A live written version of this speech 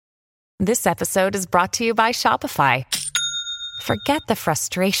This episode is brought to you by Shopify. Forget the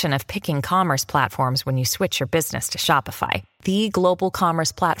frustration of picking commerce platforms when you switch your business to Shopify, the global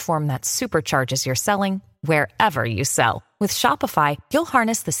commerce platform that supercharges your selling wherever you sell. With Shopify, you'll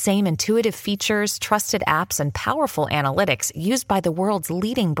harness the same intuitive features, trusted apps, and powerful analytics used by the world's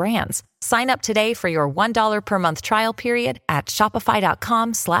leading brands. Sign up today for your $1 per month trial period at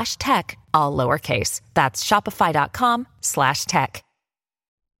shopify.com/tech, all lowercase. That's shopify.com/tech.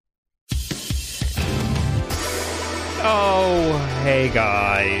 Oh, hey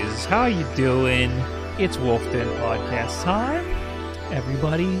guys, how you doing? It's WULFF DEN Podcast time.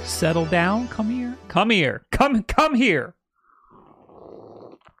 Everybody settle down. Come here. Come here. Come here.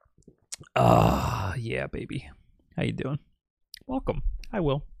 Yeah, baby. How you doing? Welcome. I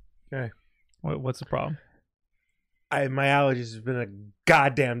will. Okay. What's the problem? My allergies have been a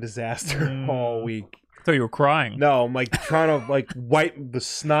goddamn disaster all week. I thought you were crying. No, I'm like trying to wipe the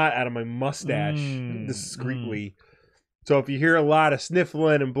snot out of my mustache discreetly. So if you hear a lot of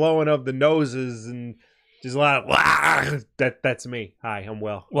sniffling and blowing of the noses and just a lot of that's me. Hi, I'm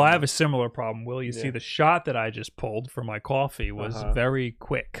Will. Well, I have a similar problem, Will. You see, the shot that I just pulled for my coffee was very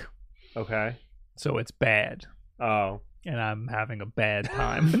quick. Okay. So it's bad. Oh. And I'm having a bad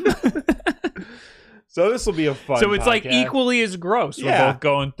time. So this will be a fun So it's podcast. like equally as gross. Yeah. We're both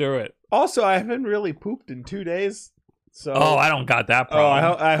going through it. Also, I haven't really pooped in 2 days. So I don't got that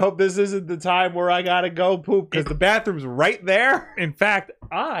problem. I hope this isn't the time where I gotta go poop because the bathroom's right there. In fact,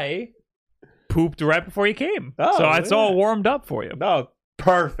 I pooped right before you came. Oh, so it's yeah. all warmed up for you. No,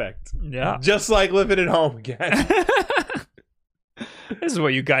 perfect. Yeah. Just like living at home again. This is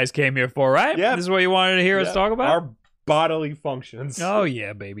what you guys came here for, right? Yeah. This is what you wanted to hear us talk about? Our bodily functions. Oh,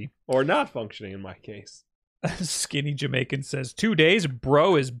 yeah, baby. Or not functioning in my case. Skinny Jamaican says, 2 days,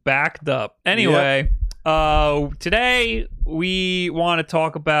 bro is backed up. Anyway, today we want to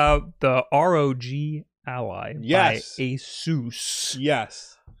talk about the ROG Ally by ASUS.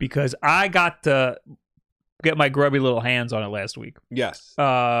 Yes. Because I got to get my grubby little hands on it last week. Yes.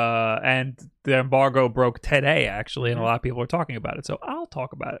 And the embargo broke today, actually, and a lot of people are talking about it. So I'll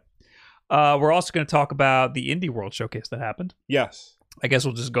talk about it. We're also going to talk about the Indie World Showcase that happened. Yes. I guess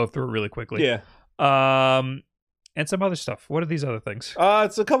we'll just go through it really quickly. Yeah. And some other stuff. What are these other things?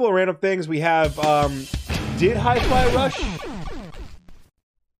 It's a couple of random things. We have, did Hi-Fi Rush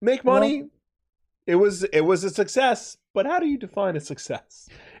make money? Well, it was a success, but how do you define a success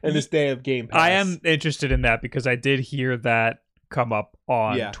in this day of Game Pass? I am interested in that because I did hear that come up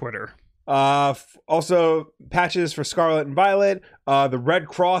on Twitter. Also, patches for Scarlet and Violet. The Red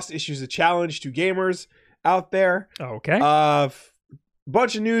Cross issues a challenge to gamers out there. Okay.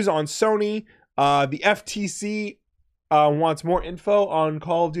 Bunch of news on Sony. The FTC wants more info on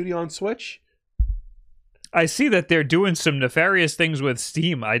Call of Duty on Switch. I see that they're doing some nefarious things with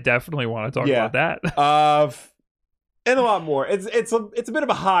Steam. I definitely want to talk about that. And a lot more. It's a bit of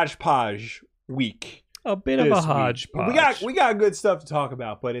a hodgepodge week. A bit of a hodgepodge. We got good stuff to talk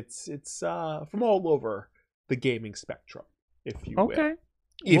about, but it's from all over the gaming spectrum, if you will. Okay.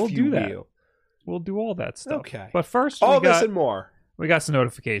 We'll do that. We'll do all that stuff. Okay. But first, all this and more. We got some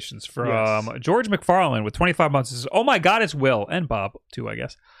notifications from George McFarlane with 25 months. Says, oh my God, it's Will and Bob too, I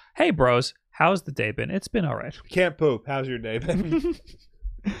guess. Hey, bros, how's the day been? It's been all right. Can't poop. How's your day been?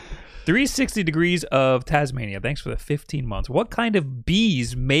 360 Degrees of Tasmania. Thanks for the 15 months. What kind of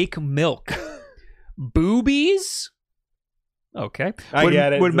bees make milk? Boobies? Okay. I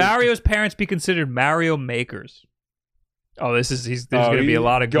get it. Would Mario's parents be considered Mario makers? Oh, there's going to be a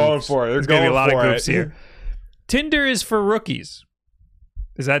lot of goofs. Going for it. There's going to be a lot of goofs here. Tinder is for rookies.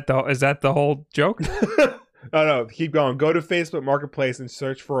 Is that the whole joke? No, keep going. Go to Facebook Marketplace and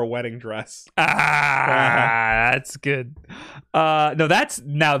search for a wedding dress. That's good.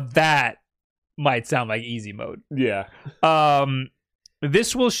 That might sound like easy mode. Yeah.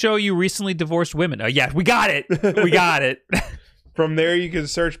 This will show you recently divorced women. Yeah, we got it. We got it. From there, you can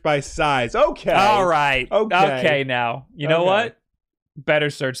search by size. Okay. All right. Okay. Now, you know what? Better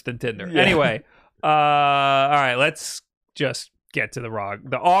search than Tinder. Yeah. Anyway, all right, let's just get to the ROG.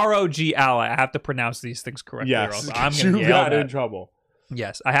 The ROG Ally. I have to pronounce these things correctly. Yes. Or else I'm going to got in trouble.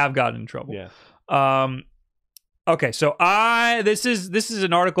 Yes, I have gotten in trouble. Yeah. Okay, so this is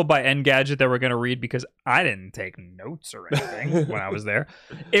an article by Engadget that we're going to read because I didn't take notes or anything when I was there.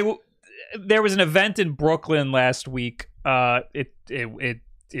 There was an event in Brooklyn last week. It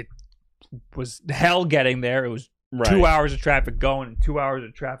was hell getting there. It was 2 hours of traffic going and 2 hours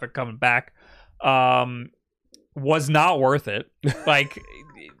of traffic coming back. Was not worth it. Like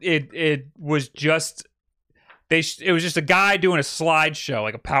it was just it was just a guy doing a slideshow,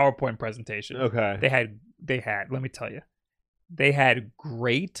 like a PowerPoint presentation. Okay. They had, let me tell you, They had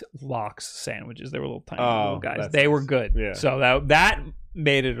great lox sandwiches. They were little tiny little guys. They were good. Yeah. So that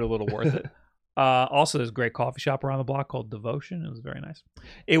made it a little worth it. Also, there's a great coffee shop around the block called Devotion. It was very nice.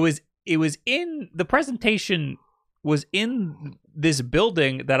 It was in the presentation was in this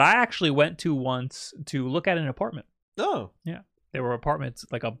building that I actually went to once to look at an apartment. Oh, yeah. There were apartments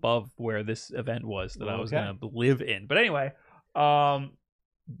like above where this event was that I was gonna live in. But anyway,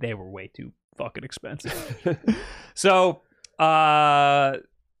 they were way too fucking expensive. So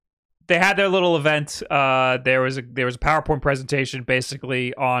they had their little event. There was a PowerPoint presentation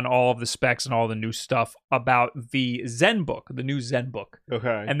basically on all of the specs and all the new stuff about the Zen book, the new Zen book.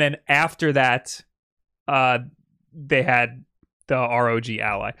 Okay. And then after that, they had the ROG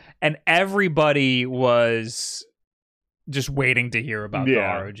Ally, and everybody was just waiting to hear about the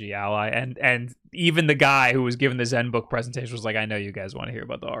ROG Ally, and even the guy who was giving the Zen book presentation was like, I know you guys want to hear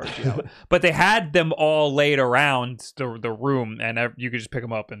about the ROG Ally. But they had them all laid around the room, and you could just pick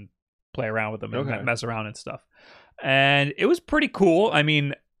them up and play around with them and mess around and stuff. And it was pretty cool. I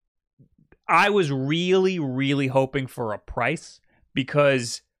mean, I was really, really hoping for a price,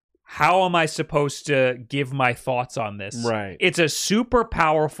 because how am I supposed to give my thoughts on this? Right. It's a super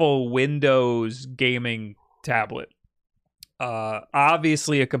powerful Windows gaming tablet.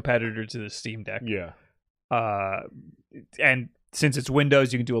 Obviously a competitor to the Steam Deck. Yeah. And since it's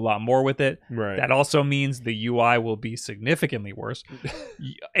Windows, you can do a lot more with it. Right. That also means the UI will be significantly worse.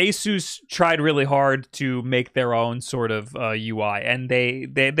 ASUS tried really hard to make their own sort of UI, and they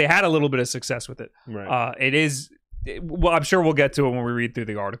had a little bit of success with it. Right. Well, I'm sure we'll get to it when we read through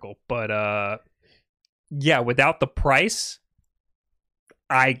the article. But yeah, without the price,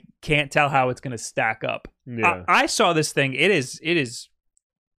 I can't tell how it's going to stack up. Yeah. I saw this thing. It is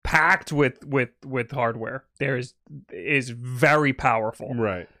packed with hardware. It is very powerful.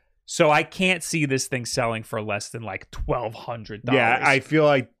 Right. So I can't see this thing selling for less than like $1,200. Yeah, I feel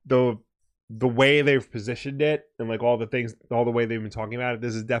like the way they've positioned it and like all the way they've been talking about it,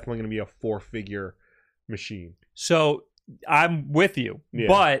 this is definitely going to be a 4-figure machine. So I'm with you, Yeah.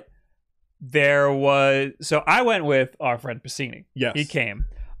 but so I went with our friend Piscini. Yes. He came.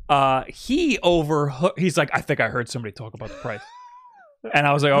 He's like, I think I heard somebody talk about the price. And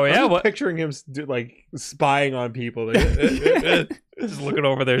I was like, oh yeah, what? Picturing him like spying on people, just looking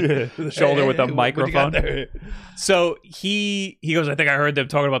over their shoulder with a microphone. So he goes, I think I heard them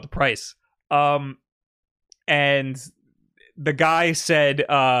talking about the price. And the guy said,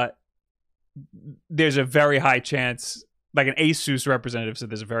 there's a very high chance, like an ASUS representative said,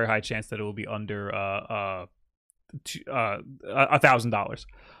 there's a very high chance that it will be under $1,000.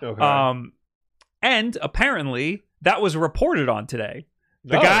 Okay. And apparently that was reported on today.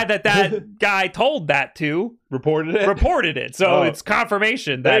 The guy that guy told that to reported it. So it's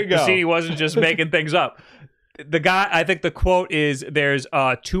confirmation that Piscini wasn't just making things up. The guy, I think the quote is, there's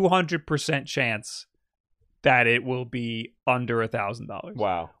a 200% chance that it will be under $1,000.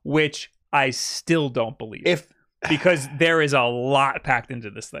 Wow. Which I still don't believe. Because there is a lot packed into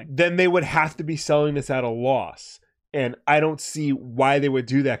this thing. Then they would have to be selling this at a loss. And I don't see why they would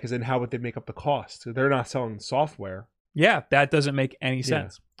do that, because then how would they make up the cost? They're not selling software. Yeah, that doesn't make any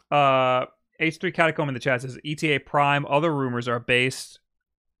sense. H3 Catacomb in the chat says, ETA Prime, other rumors are based.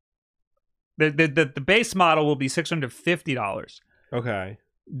 The base model will be $650. Okay.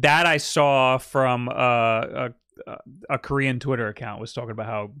 That I saw from a Korean Twitter account was talking about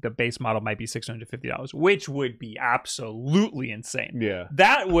how the base model might be $650, which would be absolutely insane. Yeah.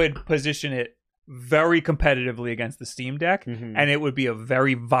 That would position it very competitively against the Steam Deck, and it would be a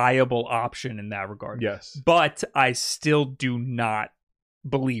very viable option in that regard. Yes. But I still do not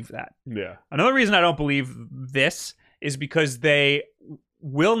believe that. Yeah. Another reason I don't believe this is because they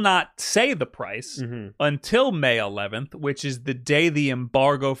will not say the price until May 11th, which is the day the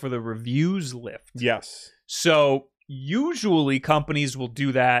embargo for the reviews lift. Yes. So usually companies will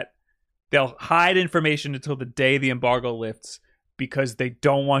do that. They'll hide information until the day the embargo lifts, because they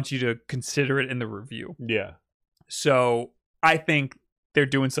don't want you to consider it in the review. Yeah. So I think they're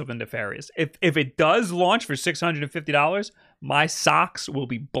doing something nefarious. If it does launch for $650, my socks will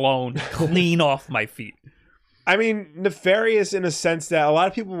be blown clean off my feet. I mean, nefarious in a sense that a lot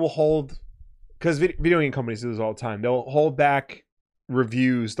of people will hold, because video game companies do this all the time. They'll hold back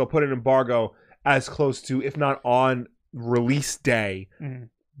reviews. They'll put an embargo as close to, if not on release day,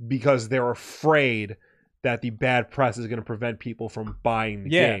 because they're afraid that the bad press is going to prevent people from buying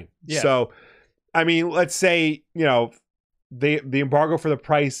the game. Yeah. So, I mean, let's say, the embargo for the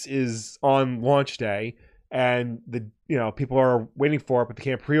price is on launch day, and people are waiting for it, but they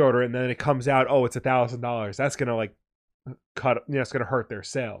can't pre-order it, and then it comes out, oh, it's $1,000. That's going to it's going to hurt their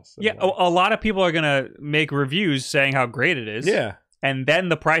sales. Yeah, a lot of people are going to make reviews saying how great it is. Yeah. And then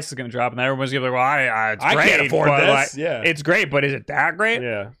the price is going to drop, and everyone's going to be like, well, it's great. I can't afford this. Like, yeah. It's great, but is it that great?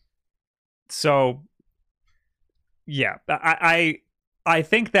 Yeah. So, yeah. I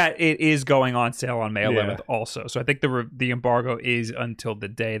think that it is going on sale on May 11th also. So I think the embargo is until the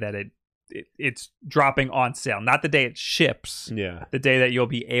day that it's dropping on sale. Not the day it ships. Yeah. The day that you'll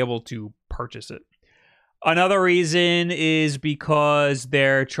be able to purchase it. Another reason is because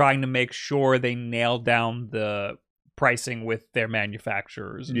they're trying to make sure they nail down the pricing with their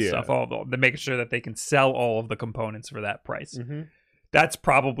manufacturers and stuff. They're making sure that they can sell all of the components for that price. Mm-hmm. That's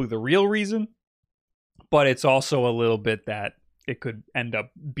probably the real reason, but it's also a little bit that it could end up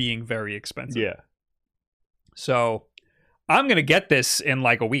being very expensive. Yeah. So I'm gonna get this in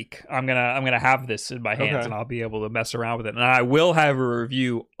like a week. I'm gonna have this in my hands, and I'll be able to mess around with it. And I will have a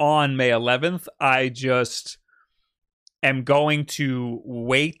review on May 11th. I just am going to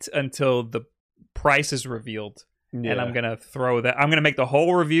wait until the price is revealed. Yeah. And I'm going to I'm going to make the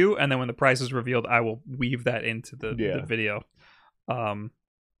whole review. And then when the price is revealed, I will weave that into the video.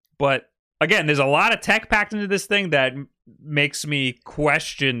 But again, there's a lot of tech packed into this thing that makes me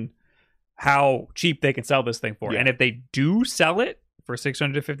question how cheap they can sell this thing for. Yeah. And if they do sell it for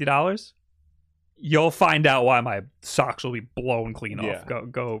 $650, you'll find out why my socks will be blown clean off.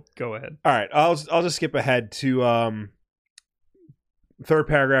 Go ahead. All right. I'll just skip ahead to, third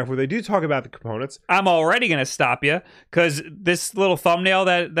paragraph where they do talk about the components. I'm already going to stop you because this little thumbnail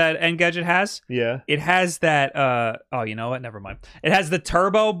that Engadget has, it has that. Oh, you know what? Never mind. It has the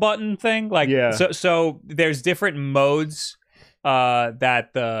turbo button thing. Like, so there's different modes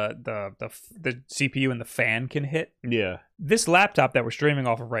that the CPU and the fan can hit. Yeah. This laptop that we're streaming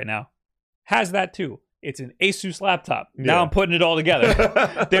off of right now has that too. It's an ASUS laptop. Now I'm putting it all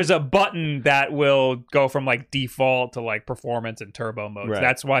together. There's a button that will go from like default to like performance and turbo modes. Right.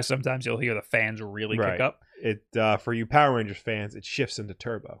 That's why sometimes you'll hear the fans really kick up. It for you Power Rangers fans, it shifts into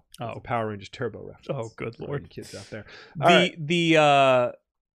turbo. Oh, the Power Rangers turbo reference. Oh, good lord, kids out there.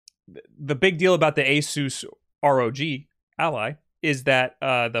 The big deal about the ASUS ROG Ally is that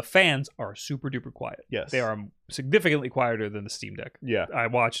the fans are super duper quiet. Yes, they are significantly quieter than the Steam Deck. Yeah, I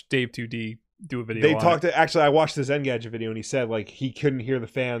watched Dave 2D do a video. They talked to actually. I watched this Engadget video, and he said like he couldn't hear the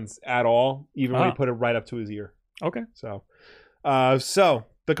fans at all, even when he put it right up to his ear. Okay. So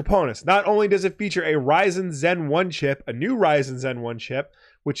the components. Not only does it feature a Ryzen Zen 1 chip, a new Ryzen Zen 1 chip,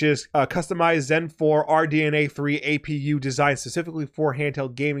 which is a customized Zen 4 RDNA 3 APU designed specifically for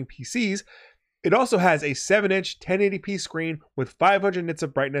handheld gaming PCs. It also has a 7-inch 1080p screen with 500 nits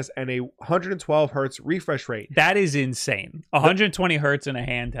of brightness and a 112 hertz refresh rate. That is insane. 120 hertz in a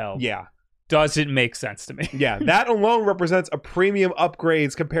handheld. Yeah. Doesn't make sense to me. Yeah, that alone represents a premium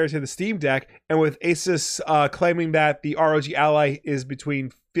upgrades compared to the Steam Deck, and with ASUS claiming that the ROG Ally is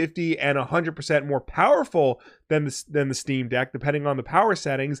between 50 and 100% more powerful than the Steam Deck, depending on the power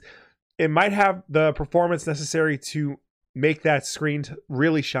settings, it might have the performance necessary to make that screen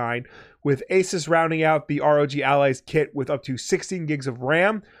really shine, with ASUS rounding out the ROG Ally's kit with up to 16 gigs of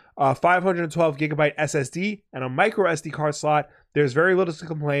RAM, 512 gigabyte SSD, and a micro SD card slot. There's very little to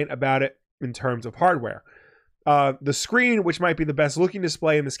complain about it in terms of hardware. The screen, which might be the best looking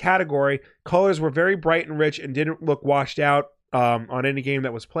display in this category, colors were very bright and rich and didn't look washed out on any game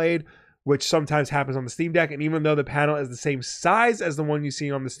that was played, which sometimes happens on the Steam Deck. And even though the panel is the same size as the one you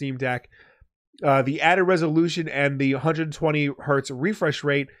see on the Steam Deck, the added resolution and the 120 hertz refresh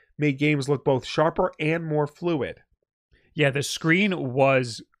rate made games look both sharper and more fluid. Yeah, the screen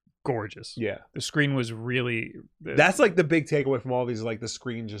was gorgeous. Yeah, the screen was really. That's like the big takeaway from all these. Like the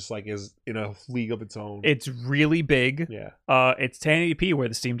screen just like is in a league of its own. It's really big. Yeah. It's 1080p where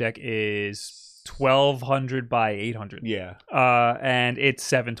the Steam Deck is 1200 by 800. Yeah. And it's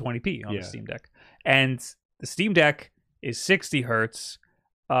 720p on the Steam Deck, and the Steam Deck is 60 hertz.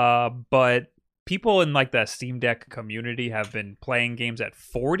 But people in like the Steam Deck community have been playing games at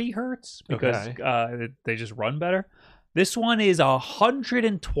 40 hertz because they just run better. This one is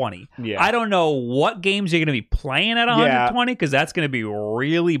 120. Yeah. I don't know what games you're going to be playing at 120 because that's going to be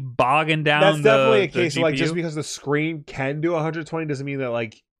really bogging down. That's definitely a case GPU. Of like just because the screen can do 120 doesn't mean that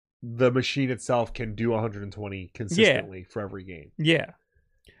like the machine itself can do 120 consistently for every game. Yeah.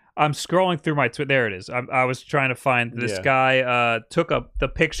 I'm scrolling through my Twitter. There it is. I was trying to find this guy took the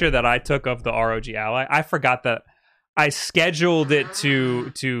picture that I took of the ROG Ally. I forgot that I scheduled it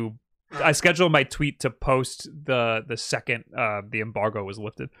to I scheduled my tweet to post the second the embargo was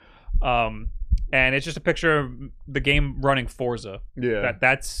lifted. And it's just a picture of the game running Forza. Yeah.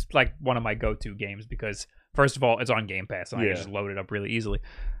 That's like one of my go-to games because first of all, it's on Game Pass and I can just load it up really easily.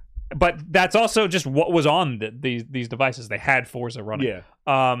 but that's also just what was on these devices. They had Forza running. Yeah.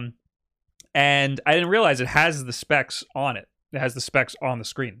 And I didn't realize it has the specs on it. It has the specs on the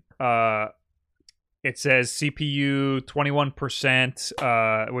screen. It says CPU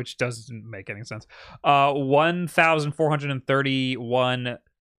 21%, which doesn't make any sense. 1,431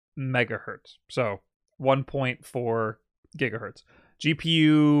 megahertz. So 1.4 gigahertz.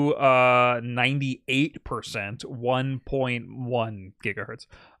 GPU 98%, 1.1 gigahertz.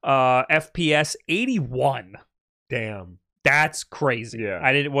 FPS 81. Damn. That's crazy. Yeah.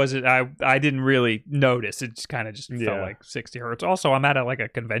 I didn't really notice. It just kind of felt like 60 hertz. Also, I'm at a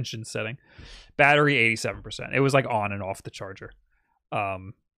convention setting. Battery 87%. It was like on and off the charger.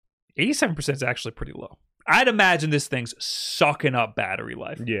 87% is actually pretty low. I'd imagine this thing's sucking up battery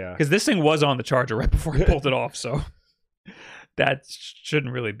life. Yeah. Because this thing was on the charger right before I pulled it off, so that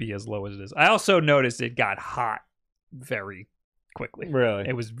shouldn't really be as low as it is. I also noticed it got hot very quickly. Really?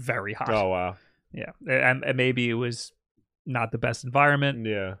 It was very hot. Oh, wow. Yeah. And maybe it was not the best environment.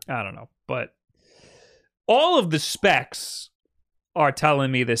 Yeah. I don't know. But all of the specs are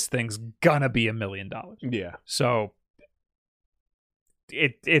telling me this thing's gonna be $1 million. Yeah. So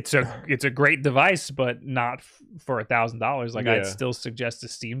it's a great device, but not for $1,000. Like, I'd still suggest a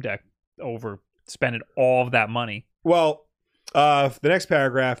Steam Deck over spending all of that money. Well, the next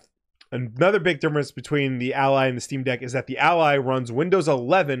paragraph, another big difference between the Ally and the Steam Deck is that the Ally runs Windows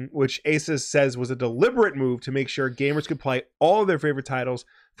 11, which ASUS says was a deliberate move to make sure gamers could play all of their favorite titles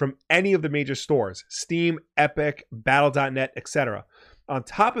from any of the major stores: Steam, Epic, Battle.net, etc. On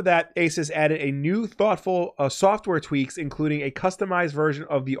top of that, ASUS added a new thoughtful software tweaks, including a customized version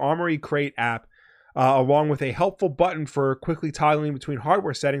of the Armory Crate app, along with a helpful button for quickly toggling between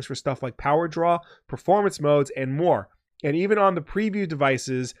hardware settings for stuff like power draw, performance modes, and more. And even on the preview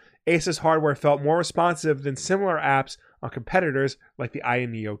devices, ASUS hardware felt more responsive than similar apps on competitors like the Aya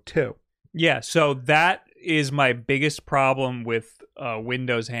Neo 2. Yeah, so that is my biggest problem with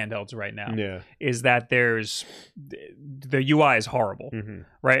Windows handhelds right now. Yeah. Is that the UI is horrible. Mm-hmm.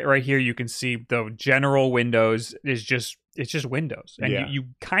 Right here you can see the general Windows is just Windows, and you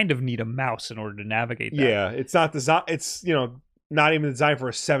kind of need a mouse in order to navigate that. Yeah, it's not designed. It's not even designed for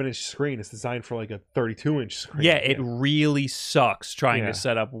a 7-inch screen. It's designed for like a 32-inch screen. Yeah, it really sucks trying to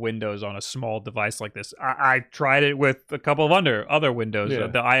set up Windows on a small device like this. I tried it with a couple of other Windows,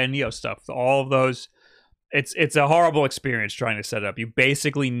 the Aya Neo stuff, all of those. It's a horrible experience trying to set it up. You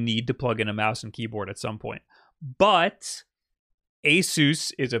basically need to plug in a mouse and keyboard at some point. But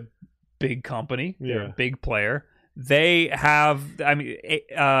ASUS is a big company. They're a big player. They have,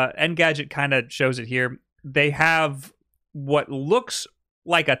 Engadget kind of shows it here. They have what looks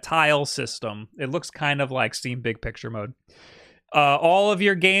like a tile system. It looks kind of like Steam Big Picture Mode. All of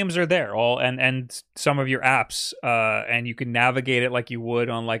your games are there, and some of your apps, and you can navigate it like you would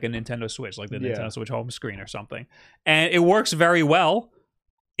on like a Nintendo Switch, like the Nintendo Switch home screen or something. And it works very well.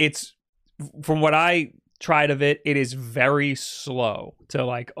 It's, from what I tried of it, it is very slow to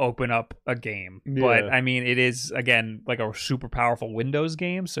like open up a game. But I mean, it is, again, like a super powerful Windows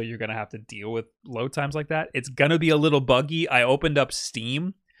game, so you're gonna have to deal with load times like that. It's gonna be a little buggy. I opened up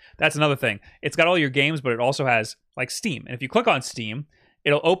Steam. That's another thing. It's got all your games, but it also has like Steam. And if you click on Steam,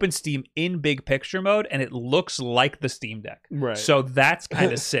 it'll open Steam in big picture mode, and it looks like the Steam Deck. Right. So that's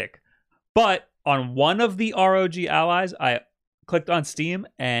kind of sick. But on one of the ROG Allies, I clicked on Steam,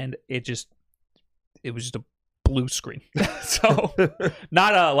 and it was just a blue screen. So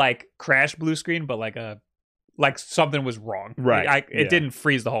not a like crash blue screen, but like something was wrong. Right. It didn't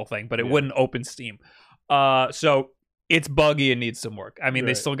freeze the whole thing, but it wouldn't open Steam. So it's buggy and needs some work. I mean,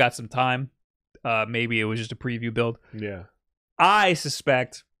 they still got some time. Maybe it was just a preview build. Yeah. I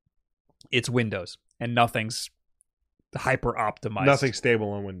suspect it's Windows and nothing's hyper optimized. Nothing's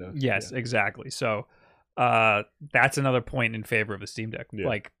stable on Windows. Yes, exactly. So that's another point in favor of the Steam Deck. Yeah.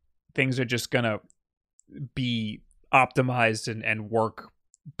 Like, things are just gonna be optimized and work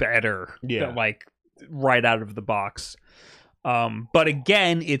better. Yeah. Like right out of the box. But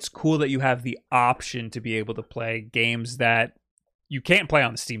again, it's cool that you have the option to be able to play games that you can't play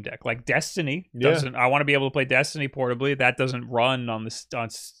on the Steam Deck. Like Destiny doesn't. I want to be able to play Destiny portably. That doesn't run on the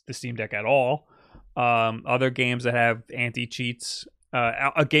Steam Deck at all. Other games that have anti-cheats,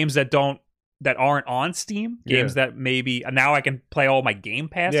 games that aren't on Steam, games that maybe now I can play all my Game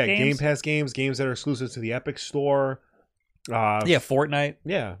Pass games. Game Pass games that are exclusive to the Epic Store. Fortnite.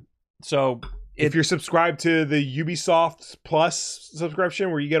 Yeah. So if you're subscribed to the Ubisoft Plus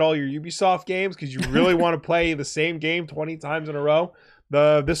subscription, where you get all your Ubisoft games because you really want to play the same game 20 times in a row,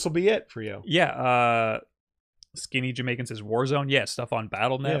 this will be it for you. Yeah. Skinny Jamaican says Warzone. Yeah, stuff on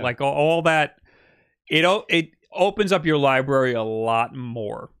Battle.net. Like all that. It opens up your library a lot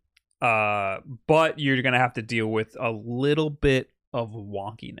more. but you're going to have to deal with a little bit of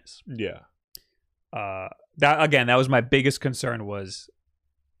wonkiness. Yeah. That was my biggest concern was,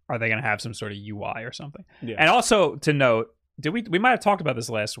 are they going to have some sort of UI or something? Yeah. And also to note, we might have talked about this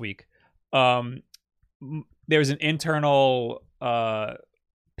last week. There was an internal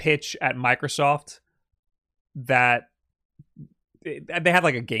pitch at Microsoft that they had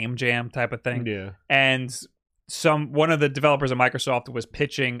like a game jam type of thing. Yeah. And one of the developers at Microsoft was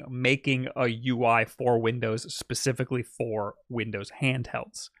pitching making a UI for Windows specifically for Windows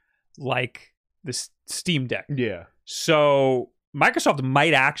handhelds, like the Steam Deck. Yeah. So Microsoft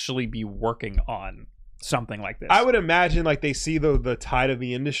might actually be working on something like this. I would imagine like they see the tide of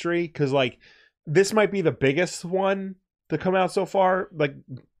the industry, because like this might be the biggest one to come out so far, like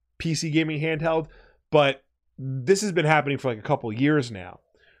PC gaming handheld, but this has been happening for like a couple years now.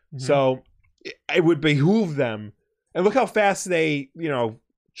 Mm-hmm. So it would behoove them, and look how fast they,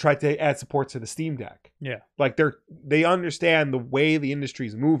 tried to add support to the Steam Deck. Yeah. Like they understand the way the industry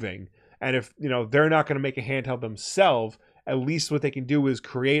is moving, and if, they're not going to make a handheld themselves, at least what they can do is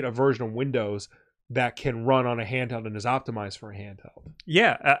create a version of Windows that can run on a handheld and is optimized for a handheld.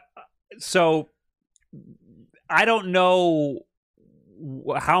 Yeah. So I don't know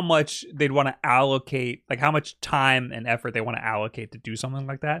how much they'd want to allocate, like how much time and effort they want to allocate to do something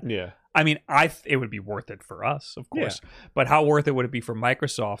like that. Yeah. I mean, it would be worth it for us, of course. Yeah. But how worth it would it be for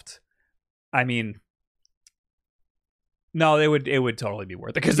Microsoft? I mean, no, it would totally be worth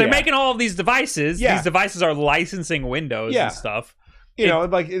it, because they're making all of these devices. Yeah. These devices are licensing Windows and stuff.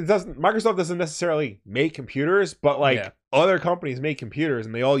 Microsoft doesn't necessarily make computers, but other companies make computers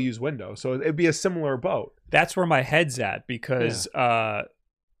and they all use Windows. So it'd be a similar boat. That's where my head's at, because I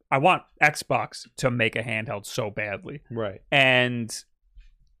want Xbox to make a handheld so badly. Right. And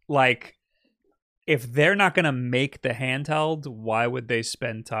like, if they're not going to make the handheld, why would they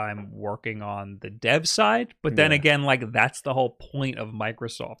spend time working on the dev side? But then again, like, that's the whole point of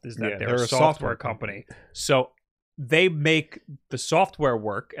Microsoft, is that they're a software company. So they make the software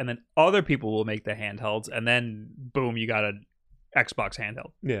work, and then other people will make the handhelds, and then boom, you got an Xbox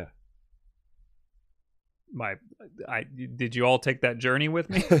handheld. Yeah. Did you all take that journey with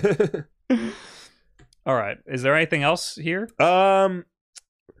me? All right. Is there anything else here?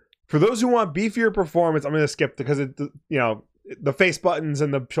 For those who want beefier performance, I'm going to skip, because the face buttons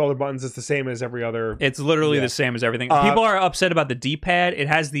and the shoulder buttons is the same as every other. It's literally the same as everything. People are upset about the D-pad. It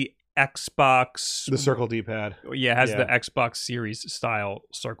has the Xbox, the circle D-pad. Yeah, it has the Xbox Series style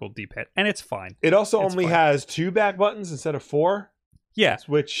circle D-pad, and it's fine. It also only has 2 back buttons instead of 4. Yeah,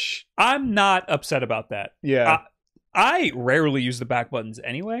 which I'm not upset about that. Yeah, I rarely use the back buttons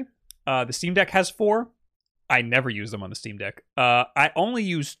anyway. The Steam Deck has 4. I never use them on the Steam Deck. I only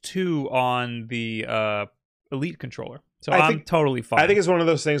use 2 on the Elite controller, so I'm totally fine. I think it's one of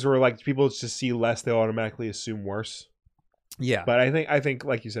those things where like people just see less, they automatically assume worse. Yeah, but I think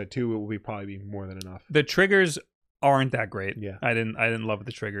like you said, 2 will probably be more than enough. The triggers aren't that great. Yeah, I didn't love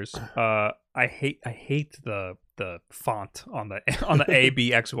the triggers. I hate the font on the A,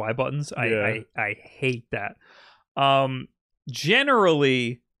 B, X, Y buttons. I hate that.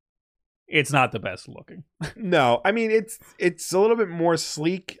 Generally, it's not the best looking. No, I mean it's a little bit more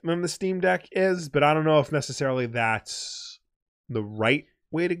sleek than the Steam Deck is, but I don't know if necessarily that's the right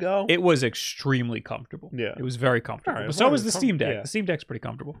way to go. It was extremely comfortable. Yeah, it was very comfortable. Right, but so was the Steam Deck. Yeah. The Steam Deck's pretty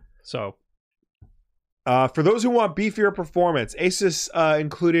comfortable. So, for those who want beefier performance, ASUS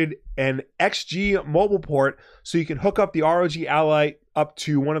included an XG mobile port, so you can hook up the ROG Ally up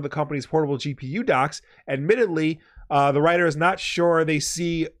to one of the company's portable GPU docks. Admittedly, the writer is not sure they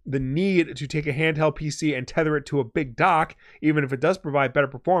see the need to take a handheld PC and tether it to a big dock, even if it does provide better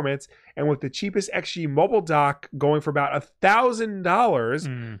performance. And with the cheapest XG mobile dock going for about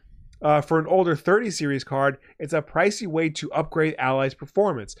 $1,000 for an older 30 series card, it's a pricey way to upgrade Ally's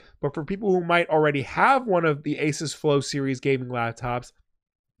performance. But for people who might already have one of the Asus Flow series gaming laptops,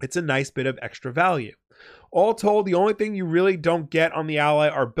 it's a nice bit of extra value. All told, the only thing you really don't get on the Ally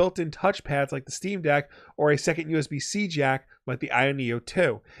are built-in touchpads like the Steam Deck, or a second USB-C jack like the Io Neo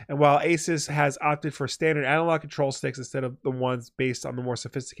 2. And while Asus has opted for standard analog control sticks instead of the ones based on the more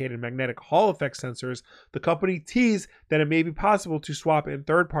sophisticated magnetic Hall effect sensors, the company teased that it may be possible to swap in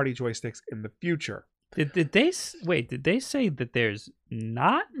third-party joysticks in the future. Did they say that there's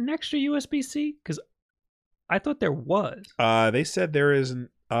not an extra USB-C? Because I thought there was. They said there isn't.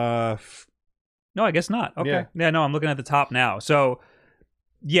 No, I guess not. Okay. Yeah, no, I'm looking at the top now. So,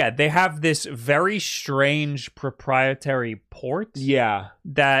 yeah, they have this very strange proprietary port. Yeah.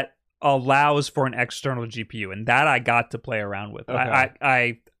 That allows for an external GPU, and that I got to play around with. Okay.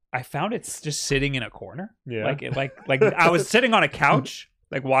 I found it just sitting in a corner. Yeah. Like I was sitting on a couch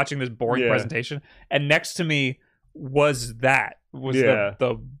like watching this boring presentation, and next to me was the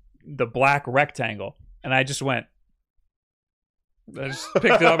black rectangle, and I just picked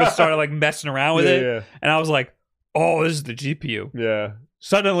it up and started like messing around with it, and I was like, oh, this is the GPU. Yeah.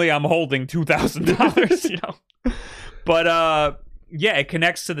 Suddenly I'm holding $2,000, you know. But it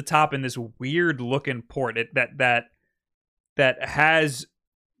connects to the top in this weird looking port that has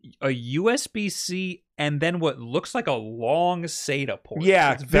a USB-C and then what looks like a long SATA port.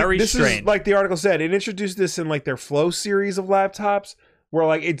 Yeah, it's very strange. This is, like the article said, it introduced this in like their Flow series of laptops, where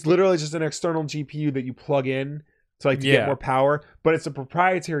like it's literally just an external GPU that you plug in to get more power, but it's a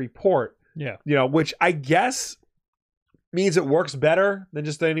proprietary port. Yeah, you know, which I guess means it works better than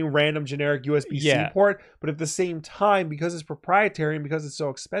just any random generic USB-C port. But at the same time, because it's proprietary and because it's so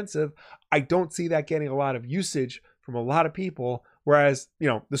expensive, I don't see that getting a lot of usage from a lot of people. Whereas, you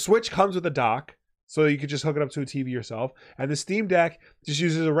know, the Switch comes with a dock, so you could just hook it up to a TV yourself. And the Steam Deck just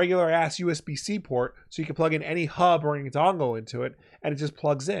uses a regular ass USB-C port, so you can plug in any hub or any dongle into it, and it just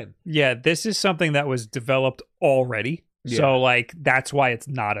plugs in. Yeah, this is something that was developed already. Yeah. So, like, that's why it's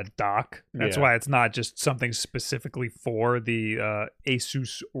not a dock. That's why it's not just something specifically for the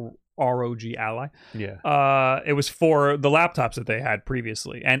ASUS ROG Ally. Yeah. It was for the laptops that they had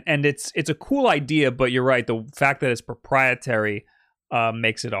previously. And it's a cool idea, but you're right. The fact that it's proprietary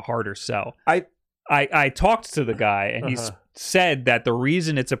makes it a harder sell. I talked to the guy, and he said that the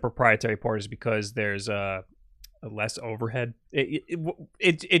reason it's a proprietary port is because there's a less overhead.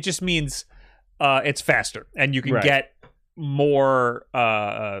 It just means it's faster, and you can get more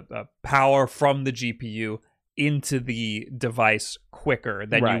power from the GPU into the device quicker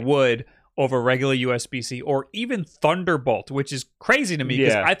than you would over regular USB-C or even Thunderbolt, which is crazy to me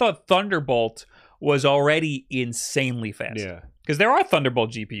because I thought Thunderbolt was already insanely fast. Yeah, because there are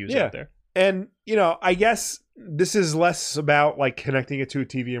Thunderbolt GPUs out there. And, you know, I guess this is less about like connecting it to a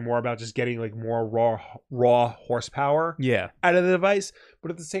TV and more about just getting like more raw horsepower out of the device.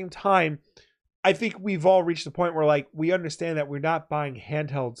 But at the same time, I think we've all reached the point where like we understand that we're not buying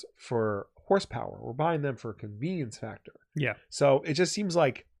handhelds for horsepower. We're buying them for convenience factor. Yeah. So it just seems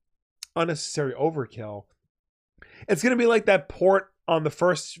like unnecessary overkill. It's going to be like that port on the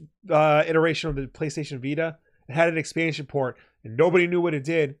first iteration of the PlayStation Vita. It had an expansion port and nobody knew what it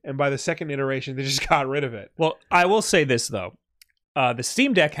did. And by the second iteration, they just got rid of it. Well, I will say this, though. The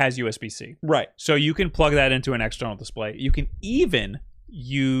Steam Deck has USB-C. Right. So you can plug that into an external display. You can even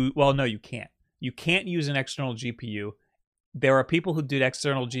no, you can't. You can't use an external GPU. There are people who did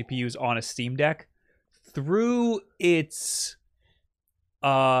external GPUs on a Steam Deck through its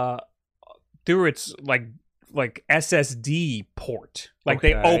like SSD port. Like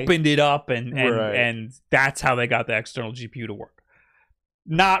they opened it up and that's how they got the external GPU to work.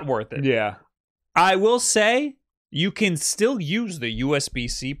 Not worth it. Yeah. I will say you can still use the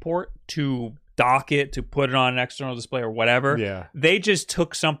USB-C port to dock it, to put it on an external display or whatever. Yeah. They just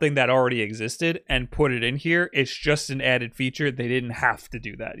took something that already existed and put it in here. It's just an added feature. They didn't have to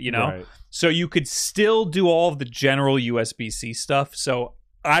do that, you know? Right. So you could still do all of the general USB-C stuff. So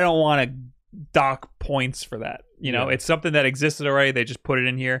I don't want to dock points for that. You know, it's something that existed already. They just put it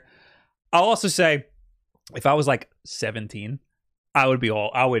in here. I'll also say, if I was like 17, I would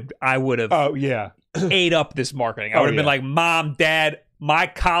have ate up this marketing. I would have been like, Mom, Dad, my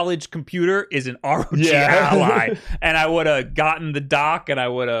college computer is an ROG Ally. And I would have gotten the dock and I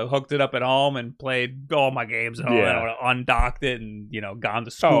would have hooked it up at home and played all my games and all that. I would have undocked it and, you know, gone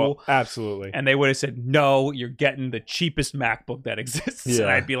to school. Oh, absolutely. And they would have said, no, you're getting the cheapest MacBook that exists. And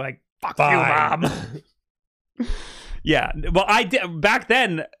I'd be like, fuck you, Mom. Yeah. Well, I did back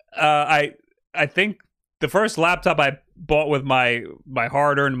then. I think the first laptop I bought with my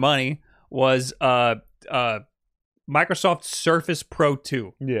hard-earned money was Microsoft Surface Pro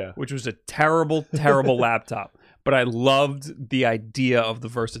 2, which was a terrible, terrible laptop. But I loved the idea of the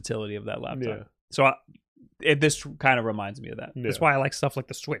versatility of that laptop. Yeah. So this kind of reminds me of that. Yeah. That's why I like stuff like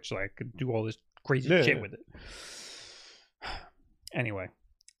the Switch. So I could do all this crazy shit with it. Anyway.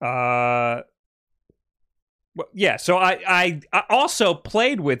 So I also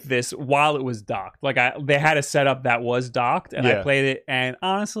played with this while it was docked. Like they had a setup that was docked, and I played it, and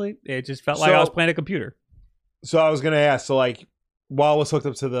honestly, it just felt like I was playing a computer. So I was gonna ask, so like while it was hooked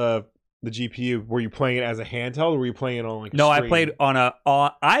up to the GPU, were you playing it as a handheld, or were you playing it on like a screen?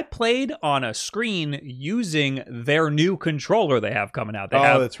 I played on a screen using their new controller they have coming out.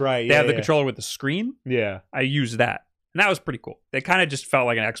 That's right. They have the controller with the screen. Yeah, I used that, and that was pretty cool. They kind of just felt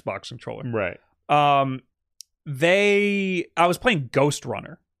like an Xbox controller. Right. I was playing Ghost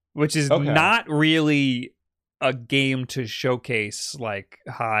Runner, which is not really a game to showcase like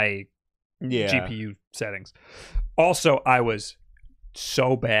high GPU settings. Also, I was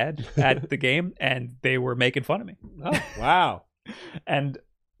so bad at the game, and they were making fun of me. Oh, wow. And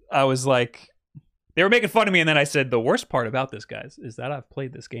I was like, they were making fun of me, and then I said, the worst part about this, guys, is that I've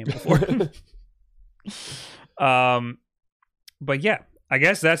played this game before. But yeah, I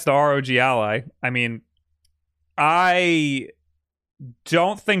guess that's the ROG Ally. I mean, I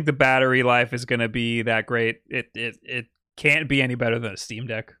don't think the battery life is going to be that great. It can't be any better than a Steam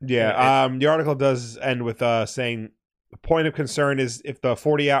Deck. Yeah. The article does end with saying the point of concern is if the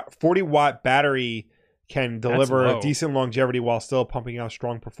 40-watt battery can deliver a decent longevity while still pumping out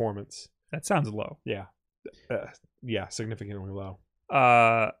strong performance. That sounds low. Yeah. Yeah, significantly low.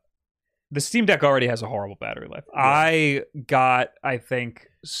 The Steam Deck already has a horrible battery life. Yeah. I got, I think,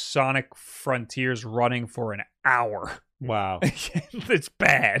 Sonic Frontiers running for an hour. Wow. It's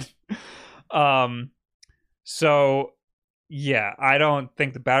bad. So, yeah, I don't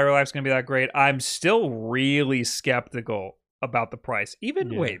think the battery life's going to be that great. I'm still really skeptical about the price.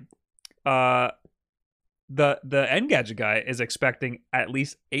 Wait. The Engadget guy is expecting at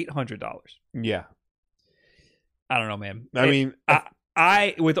least $800. Yeah. I don't know, man.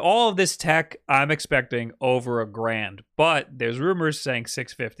 I with all of this tech, I'm expecting over $1,000, but there's rumors saying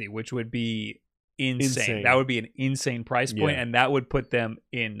 $650, which would be insane. That would be an insane price point, and that would put them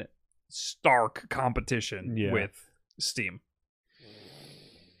in stark competition with Steam.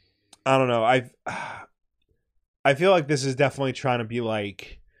 I don't know. I feel like this is definitely trying to be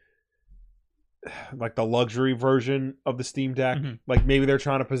like the luxury version of the Steam Deck. Mm-hmm. Like maybe they're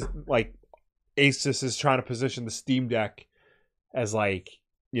trying to ASUS is trying to position the Steam Deck as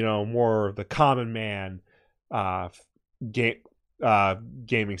more the common man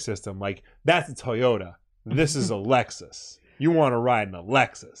gaming system. Like that's a Toyota. This is a Lexus. You want to ride in a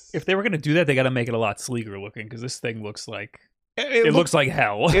Lexus. If they were going to do that, they got to make it a lot sleeker looking, because this thing looks like it looks like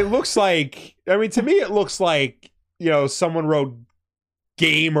hell. It looks like, I mean, to me, it looks like, someone wrote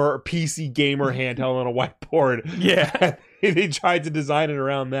PC gamer handheld on a whiteboard. Yeah. They tried to design it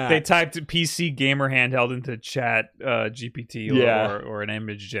around that. They typed PC gamer handheld into chat GPT or an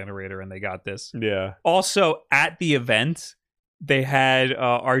image generator, and they got this. Yeah. Also, at the event, they had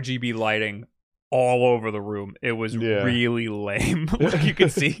RGB lighting all over the room. It was really lame. You can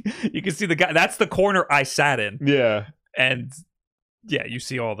see the guy. That's the corner I sat in. Yeah. And yeah, you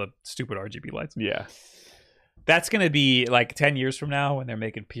see all the stupid RGB lights. Yeah. That's going to be 10 years from now when they're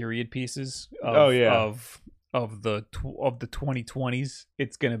making period pieces of the 2020s.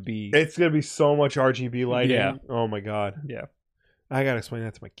 It's going to be so much RGB lighting. Yeah. Oh my god. Yeah. I got to explain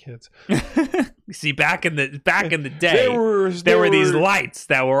that to my kids. See, back in the day, there were these lights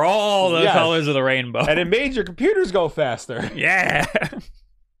that were all the colors of the rainbow. And it made your computers go faster. Yeah.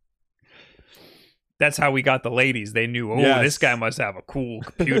 That's how we got the ladies. They knew, this guy must have a cool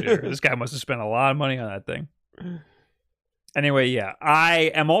computer. This guy must have spent a lot of money on that thing. Anyway, yeah,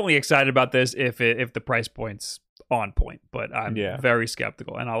 I am only excited about this if the price point's on point, but I'm very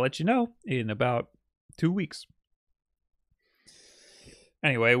skeptical, and I'll let you know in about 2 weeks.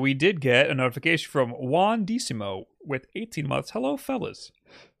 Anyway, we did get a notification from Juan Decimo with 18 months. Hello, fellas.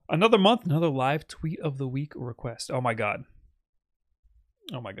 Another month, another live tweet of the week request. Oh my god.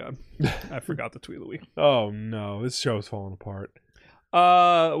 I forgot the tweet of the week. Oh no, this show's falling apart.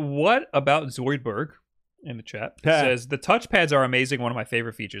 What about Zoidberg in the chat? Says the touchpads are amazing, one of my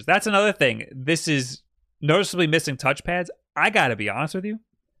favorite features. That's another thing. This is noticeably missing touchpads. I gotta be honest with you.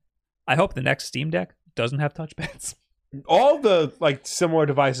 I hope the next Steam Deck doesn't have touchpads. All the similar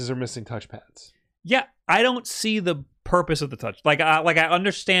devices are missing touchpads. Yeah, I don't see the purpose of the touch. I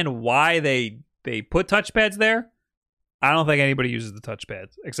understand why they put touchpads there. I don't think anybody uses the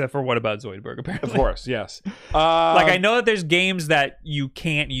touchpads except for what about Zoidberg, apparently. Of course, yes. I know that there's games that you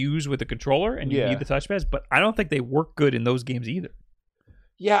can't use with the controller and you need the touchpads, but I don't think they work good in those games either.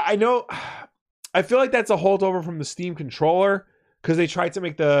 Yeah, I know. I feel like that's a holdover from the Steam controller because they tried to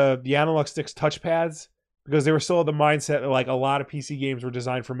make the analog sticks touchpads because they were still of the mindset that a lot of PC games were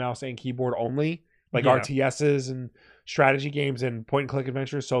designed for mouse and keyboard only, RTSs and strategy games and point-and-click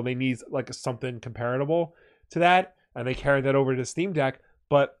adventures, so they need something comparable to that. And they carried that over to the Steam Deck.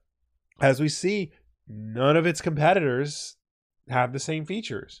 But as we see, none of its competitors have the same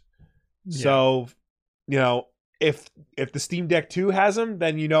features. Yeah. So, if the Steam Deck 2 has them,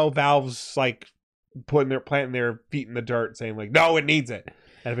 then Valve's planting their feet in the dirt saying no, it needs it.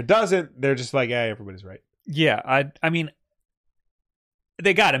 And if it doesn't, they're just everybody's right. Yeah, I mean,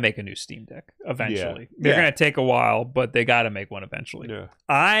 they got to make a new Steam Deck eventually. Yeah. They're going to take a while, but they got to make one eventually. Yeah.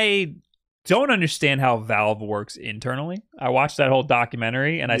 I don't understand how Valve works internally. I watched that whole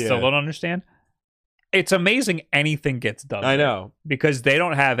documentary and I still don't understand. It's amazing anything gets done. I know. Because they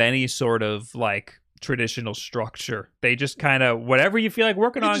don't have any sort of traditional structure. They just kind of whatever you feel like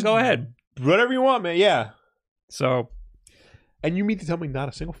working on, go ahead. Whatever you want, man. Yeah. So, and you mean to tell me not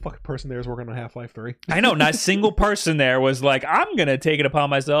a single fucking person there is working on Half-Life 3? I know not a single person there was like, I'm gonna take it upon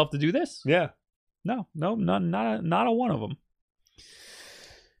myself to do this. Yeah. No, not a one of them.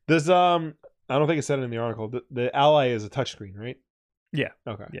 There's I don't think it said it in the article. The Ally is a touchscreen, right? Yeah.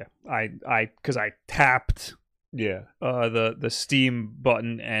 Okay. Yeah. Because I tapped Yeah. the Steam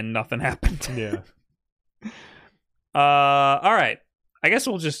button and nothing happened. Yeah. All right. I guess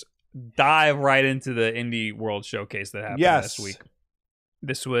we'll just dive right into the Indie World Showcase that happened this week.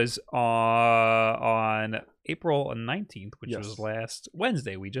 This was on April 19th, which was last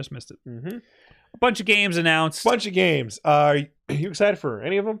Wednesday. We just missed it. Mm-hmm. A bunch of games announced. Bunch of games. Are you excited for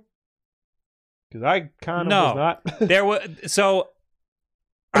any of them? Because I kind of was not. There was so.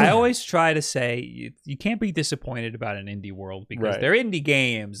 I always try to say you can't be disappointed about an indie world because they're indie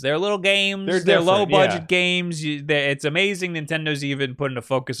games. They're little games. They're low budget games. It's amazing Nintendo's even putting a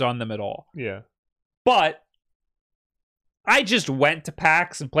focus on them at all. Yeah. But I just went to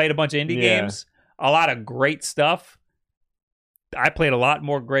PAX and played a bunch of indie games. A lot of great stuff. I played a lot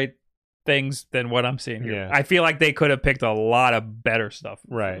more great things than what I'm seeing here. Yeah. I feel like they could have picked a lot of better stuff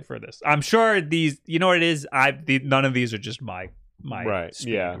for this. I'm sure these, you know what it is? None of these are just my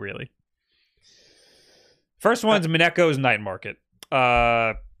speed, really. First one's Mineko's Night Market.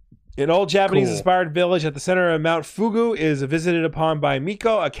 An old Japanese-inspired village at the center of Mount Fugu is visited upon by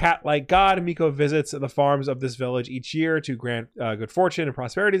Miko, a cat-like god. Miko visits the farms of this village each year to grant good fortune and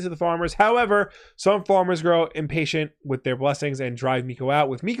prosperity to the farmers. However, some farmers grow impatient with their blessings and drive Miko out.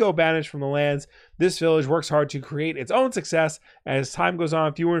 With Miko banished from the lands, this village works hard to create its own success. As time goes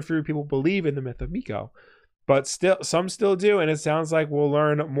on, fewer and fewer people believe in the myth of Miko. But some still do, and it sounds like we'll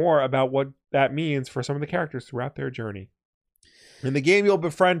learn more about what that means for some of the characters throughout their journey. In the game, you'll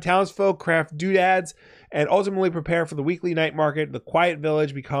befriend townsfolk, craft doodads, and ultimately prepare for the weekly night market. The quiet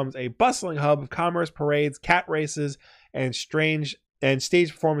village becomes a bustling hub of commerce, parades, cat races, and stage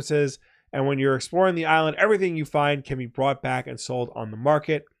performances. And when you're exploring the island, everything you find can be brought back and sold on the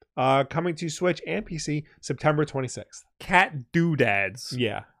market. Coming to Switch and PC, September 26th. Cat doodads.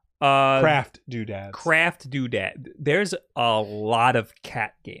 Yeah. Craft doodads. Craft doodad. There's a lot of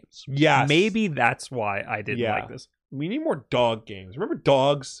cat games. Yes. Maybe that's why I didn't like this. We need more dog games. Remember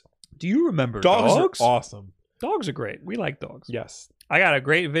dogs? Do you remember dogs? Dogs are awesome. Dogs are great. We like dogs. Yes. I got a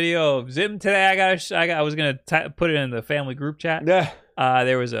great video of Zim today. I was gonna put it in the family group chat. Yeah.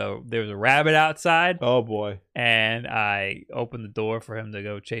 There was a rabbit outside. Oh boy. And I opened the door for him to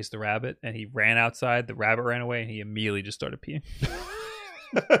go chase the rabbit, and he ran outside. The rabbit ran away, and he immediately just started peeing.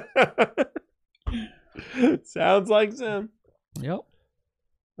 Sounds like Zim. Yep.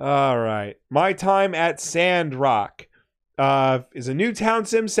 All right. My Time at Sandrock is a new town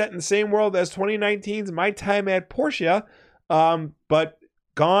sim set in the same world as 2019's My Time at Portia, but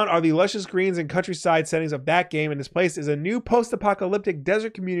gone are the luscious greens and countryside settings of that game, and this place is a new post-apocalyptic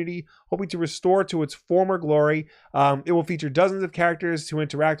desert community hoping to restore to its former glory. It will feature dozens of characters to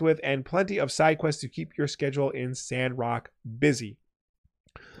interact with and plenty of side quests to keep your schedule in Sandrock busy.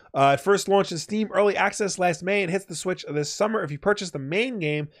 It first launched in Steam Early Access last May and hits the Switch this summer. If you purchase the main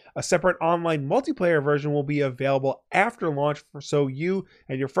game, a separate online multiplayer version will be available after launch so you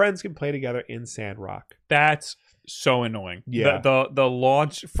and your friends can play together in Sandrock. That's so annoying. Yeah. The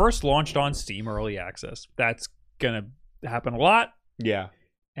launch first launched on Steam Early Access. That's gonna happen a lot. Yeah.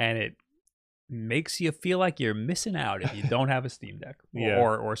 And it makes you feel like you're missing out if you don't have a Steam Deck. Yeah.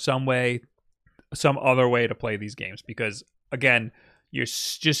 Or some other way to play these games, because again, you're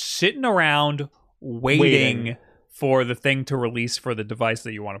just sitting around waiting for the thing to release for the device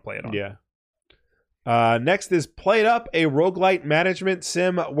that you want to play it on. Yeah. Next is Play It Up, a roguelite management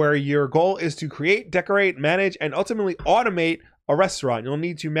sim where your goal is to create, decorate, manage, and ultimately automate a restaurant. You'll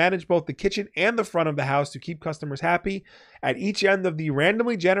need to manage both the kitchen and the front of the house to keep customers happy. At each end of the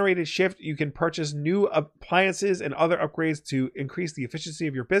randomly generated shift, you can purchase new appliances and other upgrades to increase the efficiency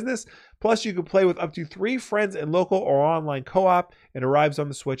of your business. Plus, you can play with up to 3 friends in local or online co-op. It arrives on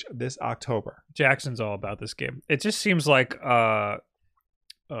the Switch this October. Jackson's all about this game. It just seems like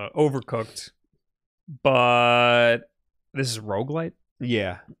Overcooked, but this is roguelite.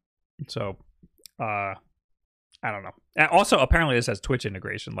 Yeah. So, I don't know. And also, apparently, this has Twitch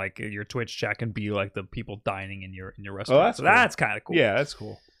integration. Like your Twitch chat can be like the people dining in your restaurant. Oh, that's so cool. That's kind of cool. Yeah, that's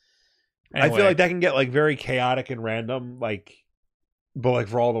cool. Anyway. I feel like that can get like very chaotic and random, but like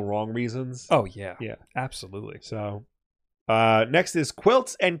for all the wrong reasons. Oh yeah, yeah, absolutely. So, Next is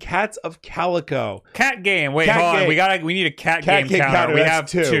Quilts and Cats of Calico. Cat game. Wait, Cat hold on. game. We need a cat game counter. We have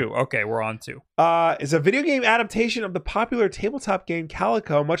two. Okay, we're on two. It's a video game adaptation of the popular tabletop game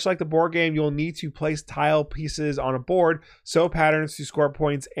Calico. Much like the board game, you'll need to place tile pieces on a board, sew patterns to score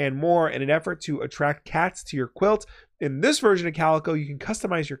points, and more in an effort to attract cats to your quilt. In this version of Calico, you can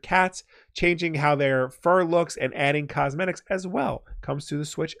customize your cats, changing how their fur looks and adding cosmetics as well. Comes to the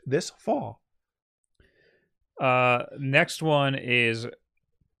Switch this fall. Next one is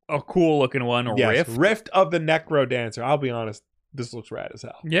a cool looking one. Yes, Rift of the Necro Dancer. I'll be honest, this looks rad as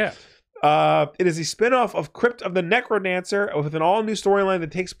hell. Yeah. It is a spin-off of Crypt of the Necro Dancer with an all-new storyline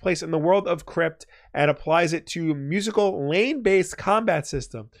that takes place in the world of Crypt and applies it to musical lane-based combat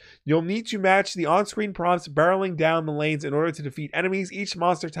system. You'll need to match the on-screen prompts barreling down the lanes in order to defeat enemies. Each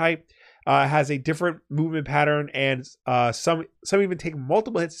monster type has a different movement pattern, and some even take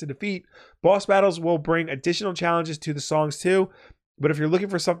multiple hits to defeat. Boss battles will bring additional challenges to the songs too. But if you're looking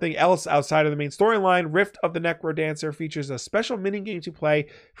for something else outside of the main storyline, Rift of the Necro Dancer features a special minigame to play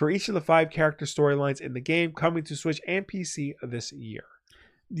for each of the 5 character storylines in the game, coming to Switch and PC this year.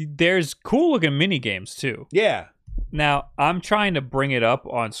 There's cool looking mini games too. Yeah. Now, I'm trying to bring it up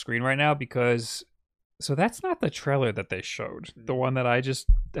on screen right now because so that's not the trailer that they showed. The one that I just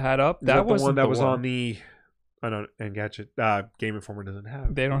had up, that was the one that was on the Engadget. Game Informer doesn't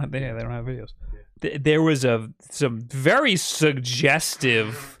have. They don't have videos. There was some very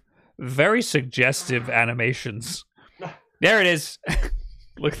suggestive animations. There it is.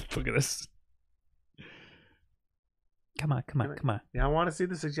 Look at this. Come on. Yeah, I want to see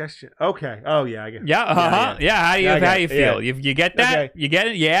the suggestion. Okay. Oh yeah, I get it. Yeah. How do you feel? Yeah. You get that? Okay. You get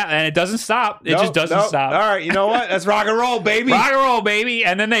it? Yeah, and it doesn't stop. It just doesn't stop. All right, you know what? Let's rock and roll, baby. Rock and roll, baby.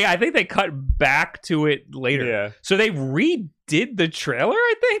 And then I think they cut back to it later. Yeah. So they redid the trailer,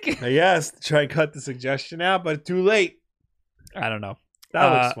 I think. Yes, try and cut the suggestion out, but too late. I don't know. That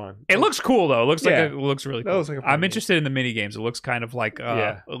looks fun. It looks cool though. It looks really cool. Looks like I'm interested in the mini games. It looks kind of like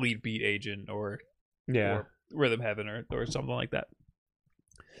Elite Beat Agent or Rhythm Heaven or something like that.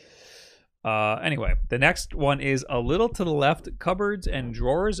 Anyway, the next one is A Little to the Left, Cupboards and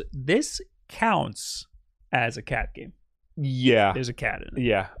Drawers. This counts as a cat game. Yeah. There's a cat in it.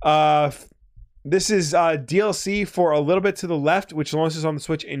 Yeah. This is DLC for A Little Bit to the Left, which launches on the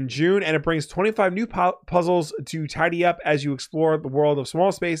Switch in June, and it brings 25 new puzzles to tidy up as you explore the world of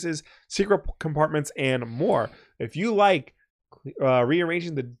small spaces, secret compartments, and more. If you like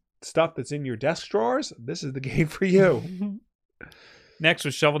rearranging the stuff that's in your desk drawers, this is the game for you. Next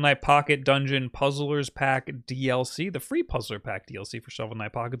was Shovel Knight Pocket Dungeon Puzzlers Pack DLC. The free Puzzler Pack DLC for Shovel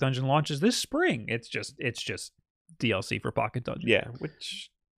Knight Pocket Dungeon launches this spring. It's just DLC for Pocket Dungeon. Yeah, which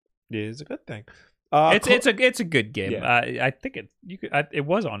is a good thing. It's a good game. Yeah. I think it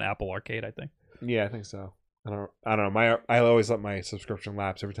was on Apple Arcade, I think. Yeah, I think so. I don't know. I always let my subscription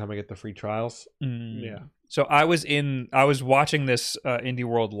lapse every time I get the free trials. Yeah. So I was watching this Indie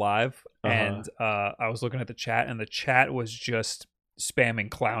World live, and I was looking at the chat, and the chat was just spamming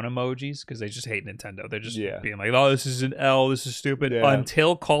clown emojis because they just hate Nintendo. They're just being like, "Oh, this is an L. This is stupid." Yeah.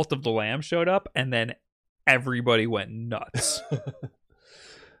 Until Cult of the Lamb showed up, and then everybody went nuts.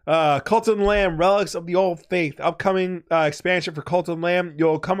 Cult of the Lamb, Relics of the Old Faith. Upcoming expansion for Cult of the Lamb.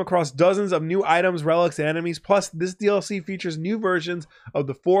 You'll come across dozens of new items, relics, and enemies. Plus, this DLC features new versions of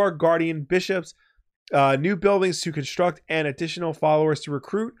the 4 Guardian Bishops, new buildings to construct, and additional followers to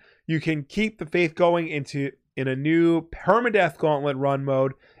recruit. You can keep the faith going in a new permadeath gauntlet run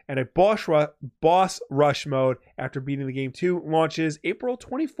mode and a boss rush mode after beating the game 2. Launches April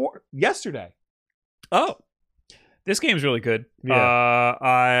 24th, yesterday. Oh. This game's really good. Yeah.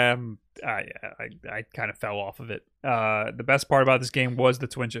 I kind of fell off of it. The best part about this game was the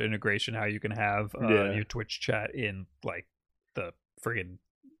Twitch integration, how you can have your Twitch chat in like the friggin'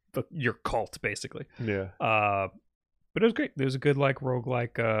 your cult, basically. Yeah. But it was great. There was a good like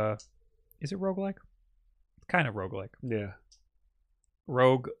roguelike. Is it roguelike? Kind of roguelike. Yeah.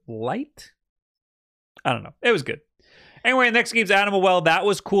 Roguelite? I don't know. It was good. Anyway, next game's Animal Well. That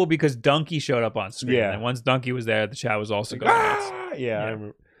was cool because Donkey showed up on screen. Yeah. And once Donkey was there, the chat was also going nuts. Yeah, I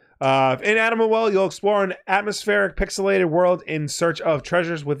remember. In Animal Well, you'll explore an atmospheric, pixelated world in search of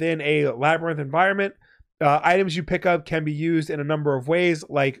treasures within a labyrinth environment. Items you pick up can be used in a number of ways,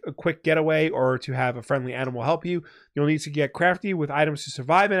 like a quick getaway or to have a friendly animal help you. You'll need to get crafty with items to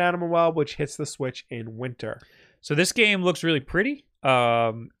survive in Animal Well, which hits the Switch in winter. So this game looks really pretty.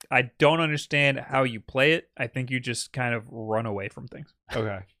 I don't understand how you play it. I think you just kind of run away from things.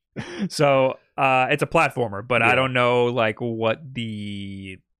 Okay. So it's a platformer, but I don't know like what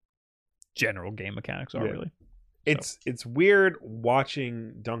the general game mechanics are really. It's weird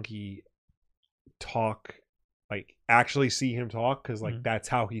watching Donkey talk like actually see him talk because like that's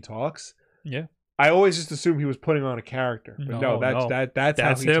how he talks. Yeah. I always just assumed he was putting on a character, but that's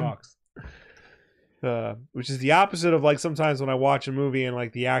how he him. talks. Which is the opposite of like sometimes when I watch a movie and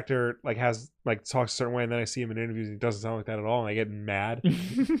like the actor like has like talks a certain way and then I see him in interviews and he doesn't sound like that at all and I get mad.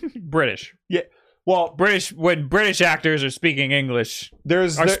 British. Yeah. Well, when British actors are speaking English,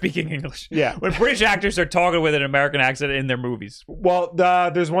 speaking English. Yeah. When British actors are talking with an American accent in their movies. Well,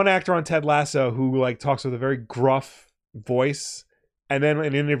 there's one actor on Ted Lasso who like talks with a very gruff voice, and then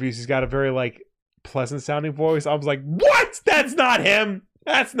in interviews he's got a very like pleasant sounding voice. I was like, what? That's not him.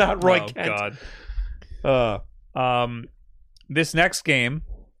 That's not Roy Kent. God. This next game,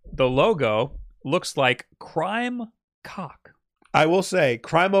 the logo looks like Crime Cock. I will say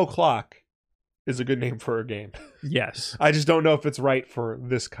Crime O'Clock is a good name for a game. Yes. I just don't know if it's right for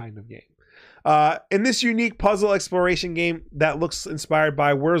this kind of game. In this unique puzzle exploration game that looks inspired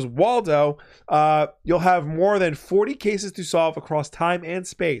by Where's Waldo, you'll have more than 40 cases to solve across time and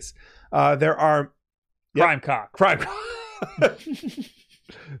space. There are... Crime Cock. Crime Cock.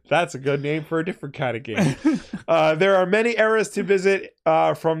 That's a good name for a different kind of game. There are many eras to visit,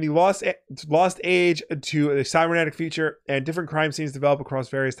 from the Lost Age to the cybernetic future, and different crime scenes develop across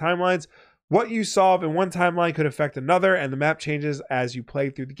various timelines. What you solve in one timeline could affect another, and the map changes as you play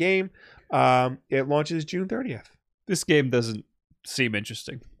through the game. It launches June 30th. This game doesn't seem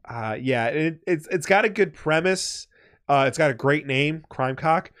interesting. Yeah, it's got a good premise. It's got a great name, Crime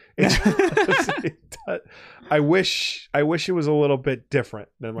Cock. I wish it was a little bit different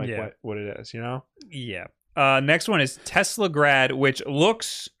than like what it is, you know? Yeah. Next one is Tesla Grad, which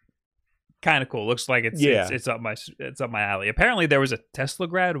looks kind of cool. Looks like it's up my alley. Apparently there was a Tesla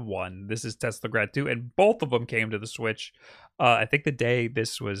Grad 1. This is Tesla Grad 2, and both of them came to the Switch. I think the day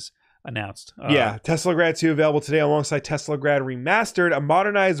this was announced. Tesla Grad 2 available today alongside Tesla Grad Remastered, a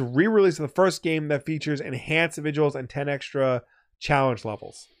modernized re-release of the first game that features enhanced visuals and 10 extra challenge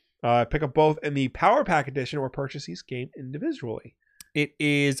levels. Pick up both in the Power Pack edition or purchase each game individually. It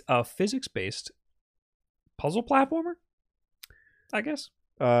is a physics-based puzzle platformer, I guess.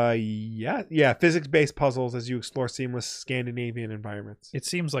 Yeah, physics-based puzzles as you explore seamless Scandinavian environments. It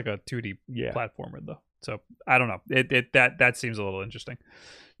seems like a 2D platformer though, so I don't know. That seems a little interesting.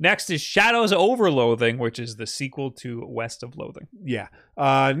 Next is Shadows Over Loathing, which is the sequel to West of Loathing. Yeah,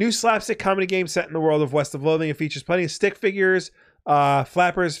 new slapstick comedy game set in the world of West of Loathing. It features plenty of stick figures,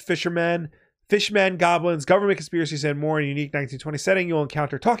 flappers, fishmen, goblins, government conspiracies, and more. In a unique 1920 setting, you'll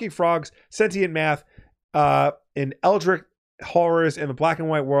encounter talking frogs, sentient math, and eldritch horrors in the black and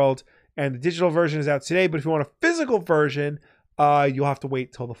white world, and the digital version is out today, but if you want a physical version, you'll have to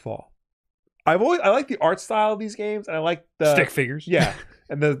wait till the fall. I like the art style of these games, and I like the stick figures,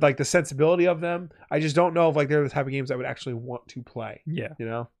 and the sensibility of them. I just don't know if like they're the type of games I would actually want to play. You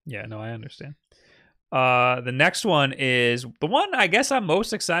know? No, I understand. The next one is the one I guess I'm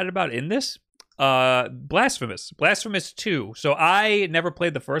most excited about in this. Blasphemous 2. So I never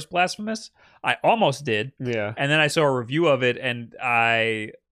played the first Blasphemous. I almost did. Yeah. And then I saw a review of it and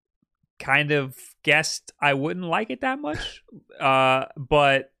I kind of guessed I wouldn't like it that much.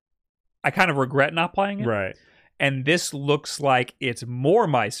 But I kind of regret not playing it. Right. And this looks like it's more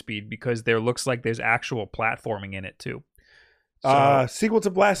my speed because there looks like there's actual platforming in it too. So, sequel to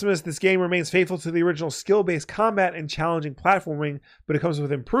Blasphemous, this game remains faithful to the original skill-based combat and challenging platforming, but it comes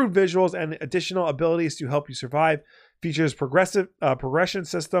with improved visuals and additional abilities to help you survive. Features progression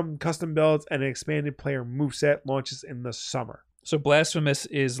system, custom builds, and an expanded player moveset. Launches in the summer. So Blasphemous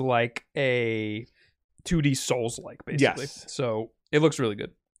is like a 2D Souls-like, basically. Yes. So it looks really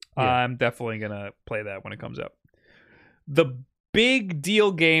good. Yeah. I'm definitely going to play that when it comes out. The big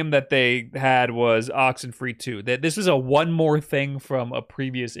deal game that they had was Oxenfree 2. This was a one more thing from a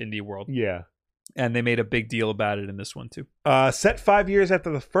previous Indie World. Yeah. And they made a big deal about it in this one too. Set 5 years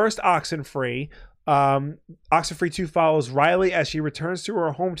after the first Oxenfree, Oxenfree 2 follows Riley as she returns to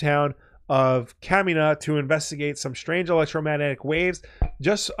her hometown of Kamina to investigate some strange electromagnetic waves.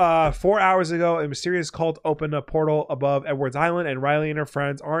 Just 4 hours ago, a mysterious cult opened a portal above Edwards Island, and Riley and her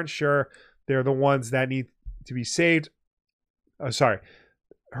friends aren't sure they're the ones that need to be saved.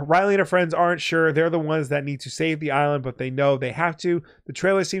 Riley and her friends aren't sure they're the ones that need to save the island, but they know they have to. The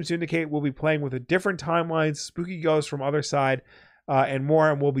trailer seems to indicate we'll be playing with a different timeline, spooky ghosts from other side, and more,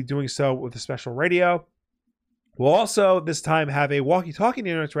 and we'll be doing so with a special radio. We'll also, this time, have a walkie-talkie to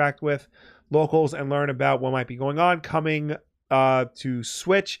interact with locals and learn about what might be going on, coming to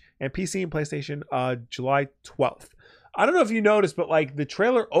Switch and PC and PlayStation July 12th. I don't know if you noticed, but like the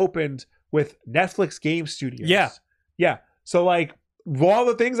trailer opened with Netflix Game Studios. Yeah. So like all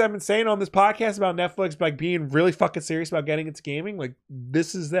the things I've been saying on this podcast about Netflix, like being really fucking serious about getting into gaming, like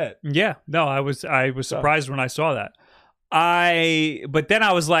this is it. Yeah, no, I was surprised when I saw that. But then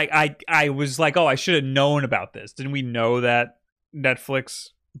I was like, I was like, oh, I should have known about this. Didn't we know that Netflix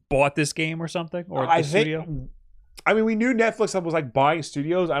bought this game or something, or the studio? I mean, we knew Netflix was like buying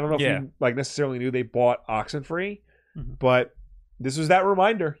studios. I don't know if we like necessarily knew they bought Oxenfree, but this was that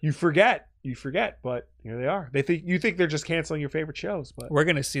reminder. You forget, but here they are. You think they're just canceling your favorite shows, but we're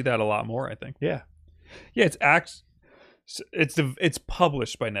gonna see that a lot more. I think. Yeah. It's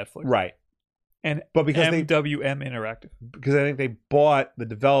published by Netflix, right? But because MWM Interactive, because I think they bought the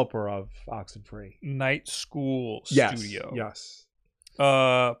developer of Oxenfree, Night School Studio. Yes.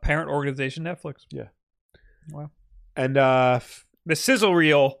 Parent organization Netflix. Yeah. Wow. And the sizzle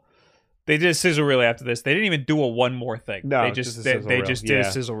reel. They did a sizzle reel after this. They didn't even do a one more thing. No, they just did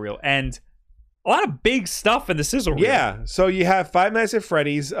a sizzle reel, and a lot of big stuff in the sizzle reel. Yeah. So you have Five Nights at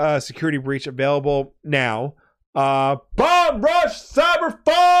Freddy's Security Breach available now. Bomb Rush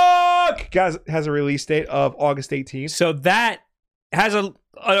Cyberpunk has a release date of August 18th. So that has a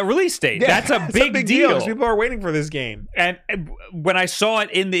release date. Yeah, that's a big deal. People are waiting for this game. And when I saw it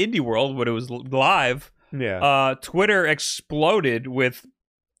in the indie world, when it was live, Twitter exploded with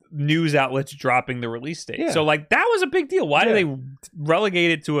news outlets dropping the release date. So like that was a big deal. Why did they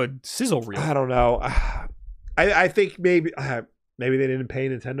relegate it to a sizzle reel? I don't know. I think maybe they didn't pay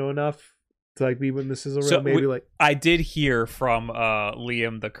Nintendo enough to like be in the sizzle reel. Maybe I did hear from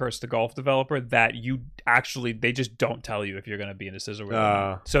Liam, the Curse to Golf developer, that they just don't tell you if you're going to be in the sizzle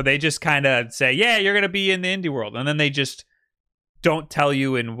reel. So they just kind of say, yeah, you're going to be in the indie world, and then they just don't tell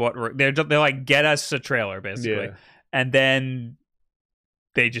you in what they're like, get us a trailer basically, and then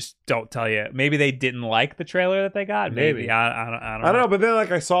they just don't tell you. Maybe they didn't like the trailer that they got. Maybe I don't know. But then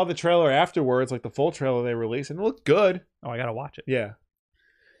like I saw the trailer afterwards, like the full trailer they released, and it looked good. Oh, I gotta watch it. Yeah.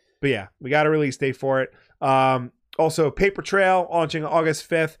 But yeah, we got a release date for it. Also, Paper Trail launching August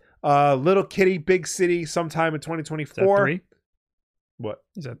 5th. Little Kitty, Big City sometime in 2024. Is that 3? What?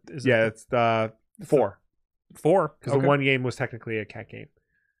 Is that it's 4. 4. Because the one game was technically a cat game.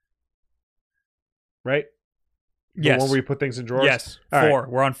 Right? Yes. The one where you put things in drawers? Yes. 4. Right.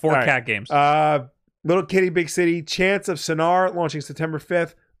 We're on 4 cat games. Little Kitty, Big City, Chance of Sonar launching September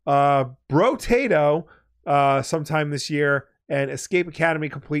 5th. Brotato sometime this year. And Escape Academy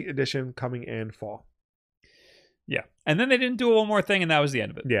Complete Edition coming in fall. Yeah. And then they didn't do one more thing, and that was the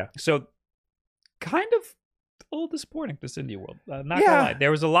end of it. Yeah. So, kind of a little disappointing, this indie world. Not gonna lie.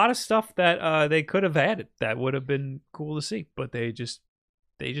 There was a lot of stuff that they could have added that would have been cool to see, but they just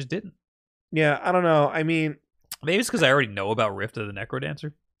didn't. Yeah, I don't know. I mean, maybe it's because I already know about Rift of the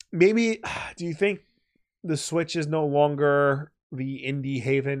Necrodancer. Maybe, do you think the Switch is no longer the indie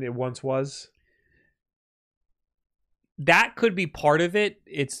haven it once was? That could be part of it.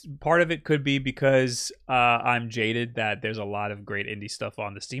 Part of it could be because I'm jaded that there's a lot of great indie stuff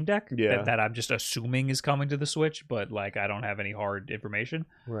on the Steam Deck that I'm just assuming is coming to the Switch, but like I don't have any hard information.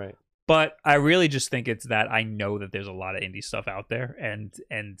 Right. But I really just think it's that I know that there's a lot of indie stuff out there, and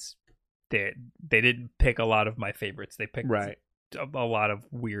they didn't pick a lot of my favorites. They picked a lot of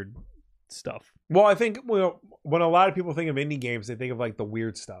weird stuff. Well, I think when a lot of people think of indie games, they think of like the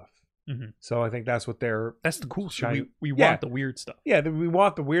weird stuff. Mm-hmm. So I think that's the cool shit. We want the weird stuff. Yeah, we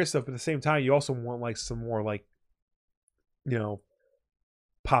want the weird stuff, but at the same time, you also want like some more like, not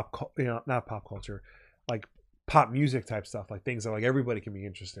pop culture, like pop music type stuff, like things that like everybody can be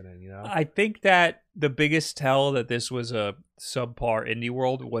interested in. I think that the biggest tell that this was a subpar indie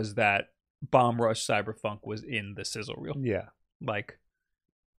world was that Bomb Rush Cyberpunk was in the sizzle reel. Yeah, like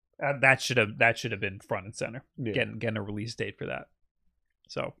that should have been front and center. Yeah. Getting a release date for that.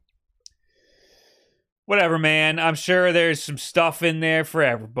 So. Whatever, man. I'm sure there's some stuff in there for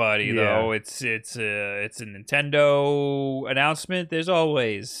everybody, though. It's a Nintendo announcement. There's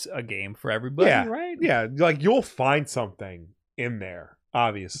always a game for everybody, right? Yeah, like you'll find something in there,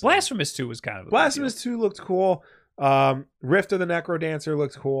 obviously. Blasphemous 2 was kind of Blasphemous 2 looked cool. Rift of the Necrodancer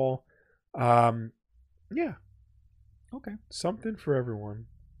looked cool. Yeah. Okay. Something for everyone.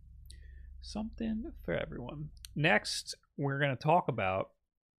 Something for everyone. Next, we're going to talk about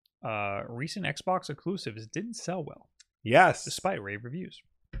recent Xbox exclusives didn't sell well. Yes. Despite rave reviews.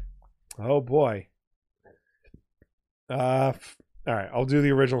 Oh boy. All right, I'll do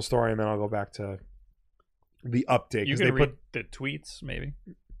the original story and then I'll go back to the update. You can read the tweets, maybe.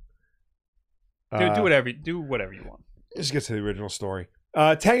 Do whatever you want. Just get to the original story.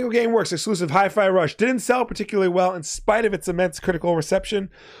 Tango Gameworks exclusive Hi-Fi Rush didn't sell particularly well in spite of its immense critical reception.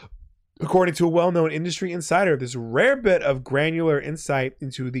 According to a well-known industry insider, this rare bit of granular insight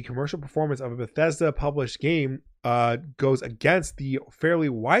into the commercial performance of a Bethesda-published game goes against the fairly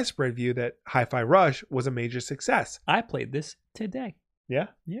widespread view that Hi-Fi Rush was a major success. I played this today. Yeah?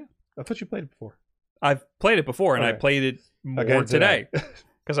 Yeah. I thought you played it before. I've played it before, and Okay. I played it more Again today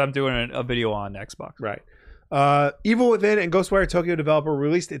because I'm doing a video on Xbox. Right. Evil Within and Ghostwire Tokyo developer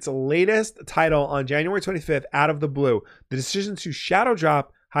released its latest title on January 25th out of the blue. The decision to shadow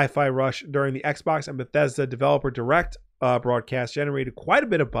drop Hi-Fi Rush during the Xbox and Bethesda Developer Direct broadcast generated quite a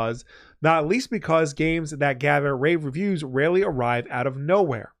bit of buzz, not least because games that gather rave reviews rarely arrive out of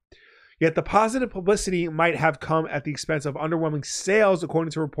nowhere. Yet the positive publicity might have come at the expense of underwhelming sales,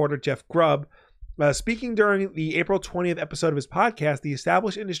 according to reporter Jeff Grubb. Speaking during the April 20th episode of his podcast, the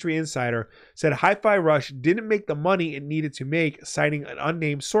established industry insider said Hi-Fi Rush didn't make the money it needed to make, citing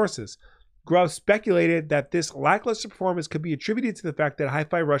unnamed sources. Grubb speculated that this lackluster performance could be attributed to the fact that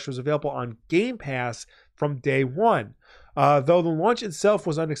Hi-Fi Rush was available on Game Pass from day one. Though the launch itself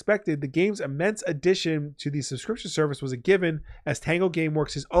was unexpected, the game's immense addition to the subscription service was a given, as Tango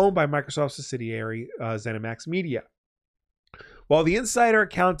Gameworks is owned by Microsoft's subsidiary ZeniMax Media. While the insider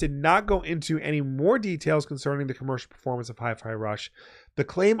account did not go into any more details concerning the commercial performance of Hi-Fi Rush, the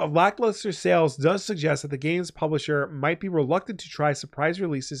claim of lackluster sales does suggest that the game's publisher might be reluctant to try surprise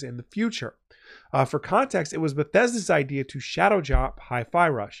releases in the future. For context, it was Bethesda's idea to shadow drop Hi-Fi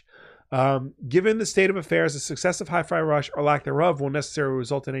Rush. Given the state of affairs, the success of Hi-Fi Rush or lack thereof will necessarily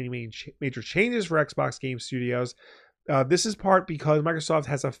result in any major changes for Xbox Game Studios. This is part because Microsoft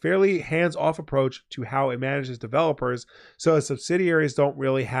has a fairly hands-off approach to how it manages developers, so its subsidiaries don't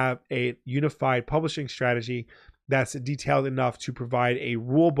really have a unified publishing strategy that's detailed enough to provide a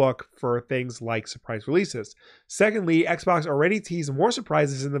rule book for things like surprise releases. Secondly, Xbox already teased more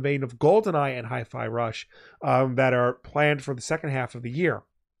surprises in the vein of GoldenEye and Hi-Fi Rush that are planned for the second half of the year.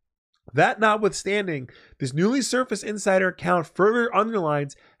 That notwithstanding, this newly surfaced insider account further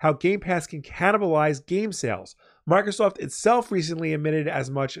underlines how Game Pass can cannibalize game sales. Microsoft itself recently admitted as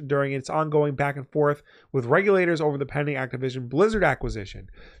much during its ongoing back and forth with regulators over the pending Activision Blizzard acquisition.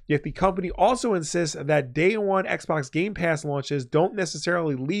 Yet the company also insists that day one Xbox Game Pass launches don't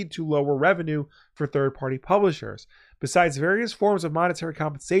necessarily lead to lower revenue for third-party publishers. Besides various forms of monetary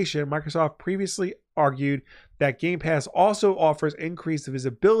compensation, Microsoft previously argued that Game Pass also offers increased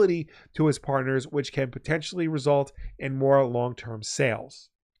visibility to its partners, which can potentially result in more long-term sales.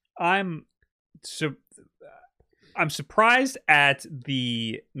 I'm surprised at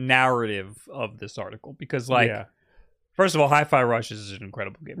the narrative of this article because, first of all, Hi-Fi Rush is an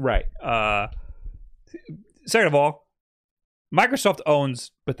incredible game. Right. Second of all, Microsoft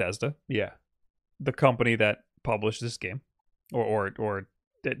owns Bethesda. Yeah. The company that published this game, or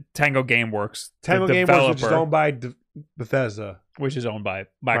Tango Gameworks. Tango Gameworks, which is owned by Bethesda, which is owned by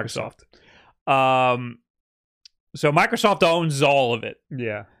Microsoft. So Microsoft owns all of it.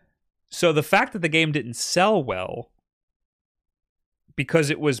 Yeah. So the fact that the game didn't sell well because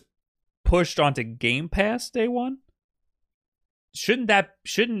it was pushed onto Game Pass day one, shouldn't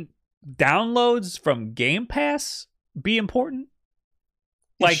downloads from Game Pass be important?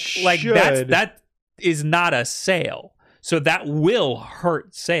 That is not a sale. So that will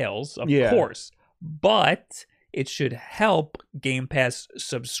hurt sales, of course. But it should help Game Pass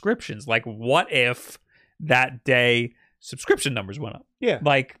subscriptions. Like, what if that day subscription numbers went up? Yeah.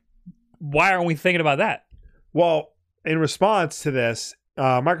 Like, why aren't we thinking about that? Well, in response to this,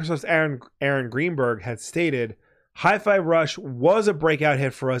 Microsoft's Aaron Greenberg had stated, Hi-Fi Rush was a breakout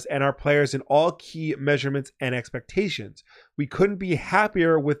hit for us and our players in all key measurements and expectations. We couldn't be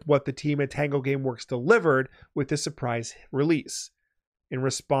happier with what the team at Tango Gameworks delivered with this surprise release. In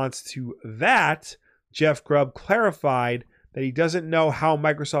response to that, Jeff Grubb clarified that he doesn't know how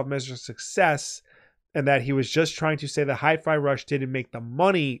Microsoft measures success and that he was just trying to say that Hi-Fi Rush didn't make the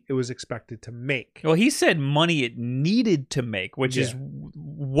money it was expected to make. Well, he said money it needed to make, which is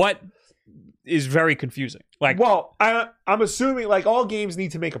what is very confusing. Like, well, I'm assuming like all games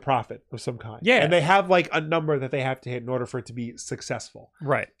need to make a profit of some kind. Yeah. And they have like a number that they have to hit in order for it to be successful.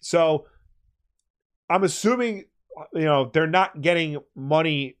 Right. So I'm assuming, they're not getting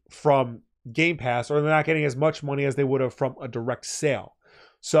money from Game Pass, or they're not getting as much money as they would have from a direct sale.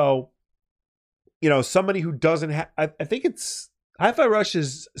 So, somebody who doesn't have, I think it's Hi-Fi Rush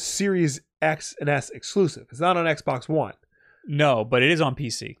is Series X and S exclusive. It's not on Xbox One. No, but it is on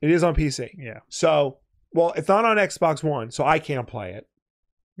PC. It is on PC. Yeah. So, well, it's not on Xbox One, so I can't play it.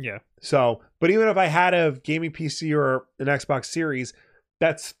 Yeah. So, but even if I had a gaming PC or an Xbox Series,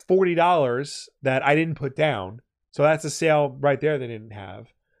 that's $40 that I didn't put down. So that's a sale right there they didn't have.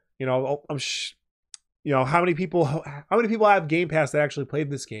 how many people have Game Pass that actually played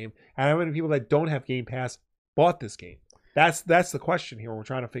this game, and how many people that don't have Game Pass bought this game? That's the question here we're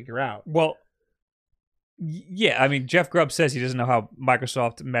trying to figure out. Well, yeah, I mean, Jeff Grubb says he doesn't know how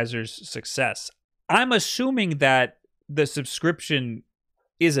Microsoft measures success. I'm assuming that the subscription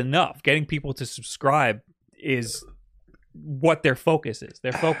is enough. Getting people to subscribe is what their focus is.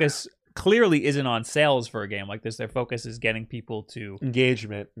 Their focus clearly isn't on sales for a game like this. Their focus is getting people to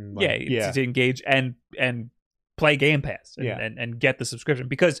engagement. And to engage and play Game Pass and get the subscription.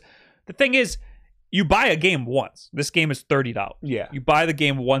 Because the thing is, you buy a game once. This game is $30. Yeah. You buy the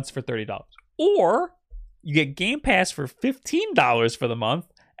game once for $30. Or you get Game Pass for $15 for the month,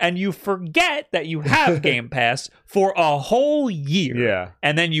 and you forget that you have Game Pass for a whole year. Yeah.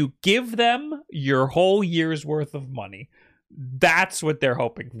 And then you give them your whole year's worth of money. That's what they're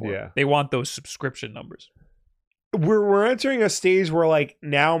hoping for. Yeah. They want those subscription numbers. We're entering a stage where like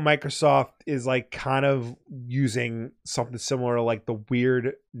now Microsoft is like kind of using something similar to like the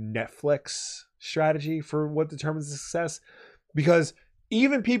weird Netflix strategy for what determines success, because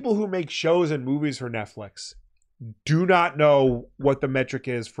even people who make shows and movies for Netflix do not know what the metric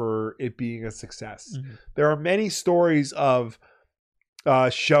is for it being a success. Mm-hmm. There are many stories of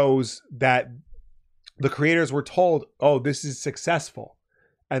shows that the creators were told, oh, this is successful.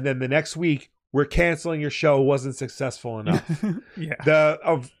 And then the next week, we're canceling your show, wasn't successful enough. Yeah.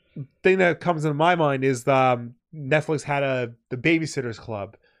 The thing that comes into my mind is Netflix had the Babysitter's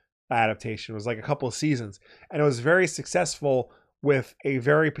Club adaptation. It was like a couple of seasons. And it was very successful with a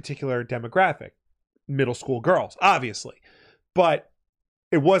very particular demographic. Middle school girls, obviously. But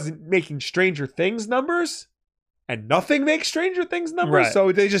it wasn't making Stranger Things numbers. And nothing makes Stranger Things numbers, right.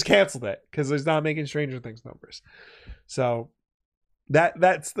 So they just canceled it because it's not making Stranger Things numbers. So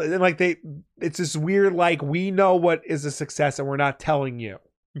that's like it's this weird like we know what is a success and we're not telling you,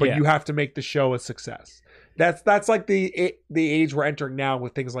 but you have to make the show a success. That's like the age we're entering now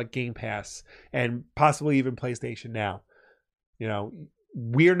with things like Game Pass and possibly even PlayStation Now.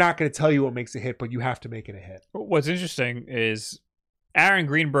 We're not going to tell you what makes a hit, but you have to make it a hit. What's interesting is Aaron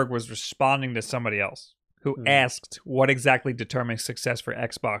Greenberg was responding to somebody else who asked what exactly determines success for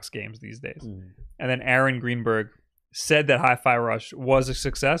Xbox games these days. And then Aaron Greenberg said that Hi-Fi Rush was a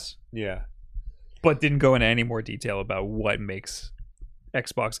success. Yeah. But didn't go into any more detail about what makes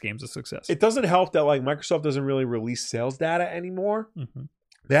Xbox games a success. It doesn't help that like Microsoft doesn't really release sales data anymore. Mm-hmm.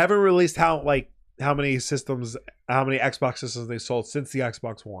 They haven't released how many Xbox systems they sold since the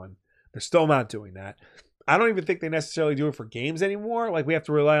Xbox One. They're still not doing that. I don't even think they necessarily do it for games anymore. Like we have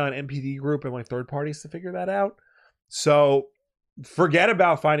to rely on NPD Group and like third parties to figure that out. So forget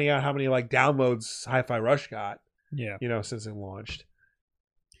about finding out how many like downloads Hi-Fi Rush got. Yeah. Since it launched.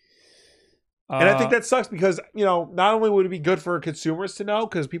 And I think that sucks because, not only would it be good for consumers to know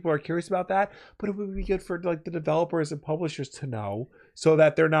because people are curious about that, but it would be good for like the developers and publishers to know so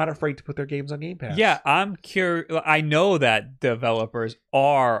that they're not afraid to put their games on Game Pass. Yeah, I'm curious. I know that developers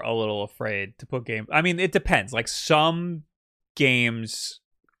are a little afraid to put games. I mean, it depends. Like some games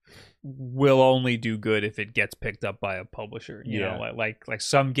will only do good if it gets picked up by a publisher. You know, like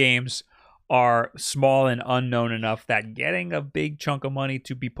some games are small and unknown enough that getting a big chunk of money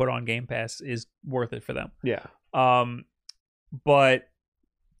to be put on Game Pass is worth it for them. Yeah. But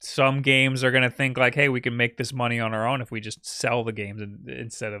some games are going to think like, hey, we can make this money on our own if we just sell the games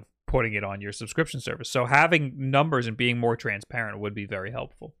instead of putting it on your subscription service. So having numbers and being more transparent would be very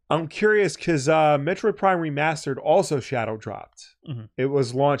helpful. I'm curious because Metroid Prime Remastered also shadow dropped. Mm-hmm. It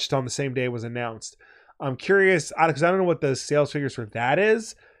was launched on the same day it was announced. I'm curious because I don't know what the sales figures for that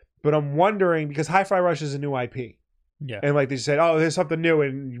is. But I'm wondering, because Hi-Fi Rush is a new IP. Yeah. And like they said, oh, there's something new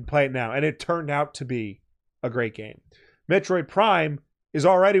and you can play it now. And it turned out to be a great game. Metroid Prime is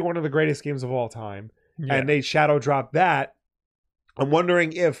already one of the greatest games of all time. Yeah. And they shadow dropped that. I'm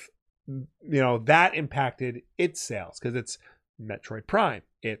wondering if, that impacted its sales. Because it's Metroid Prime.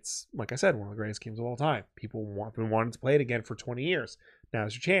 It's, like I said, one of the greatest games of all time. People have been wanting to play it again for 20 years.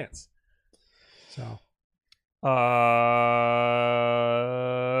 Now's your chance. So...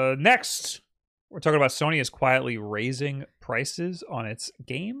 next, we're talking about Sony is quietly raising prices on its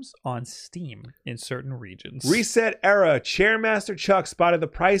games on Steam in certain regions. Reset Era. Chairmaster Chuck spotted the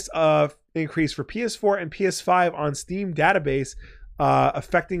price of increase for PS4 and PS5 on Steam database,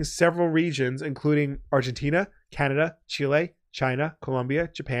 affecting several regions, including Argentina, Canada, Chile, China, Colombia,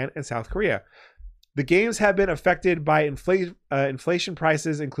 Japan, and South Korea. The games have been affected by inflation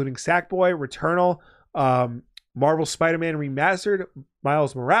prices, including Sackboy, Returnal, Marvel Spider-Man Remastered,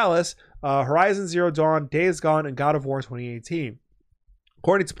 Miles Morales, Horizon Zero Dawn, Days Gone, and God of War 2018.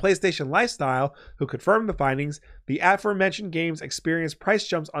 According to PlayStation Lifestyle, who confirmed the findings, the aforementioned games experienced price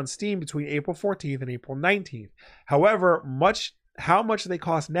jumps on Steam between April 14th and April 19th. However, how much they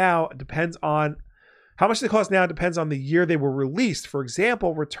cost now depends on the year they were released. For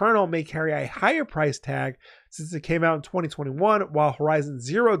example, Returnal may carry a higher price tag since it came out in 2021, while Horizon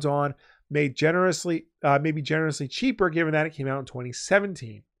Zero Dawn may be generously cheaper given that it came out in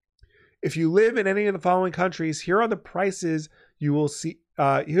 2017. If you live in any of the following countries, here are the prices you will see.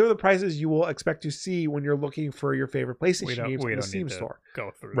 Here are the prices you will expect to see when you're looking for your favorite PlayStation games in the Steam store.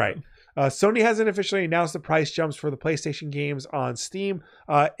 Go through right. Sony hasn't officially announced the price jumps for the PlayStation games on Steam.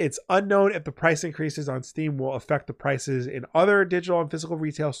 It's unknown if the price increases on Steam will affect the prices in other digital and physical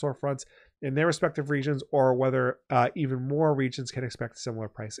retail storefronts in their respective regions, or whether even more regions can expect similar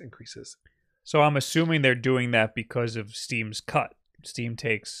price increases. So I'm assuming they're doing that because of Steam's cut. Steam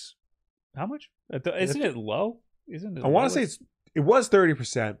takes how much? Isn't it low? I want to say it was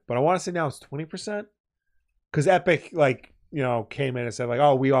 30%, but I want to say now it's 20%. Because Epic, came in and said,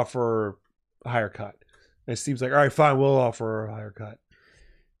 oh, we offer a higher cut. And it seems like, all right, fine, we'll offer a higher cut.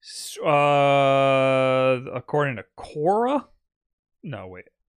 According to Quora? No, wait.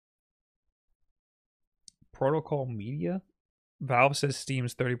 Protocol Media? Valve says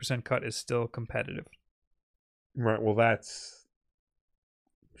Steam's 30% cut is still competitive. Right, well, I'm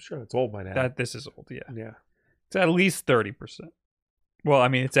sure it's old by now. This is old, yeah. Yeah. It's at least 30%. Well, I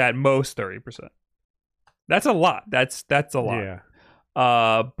mean, it's at most 30%. That's a lot. That's a lot.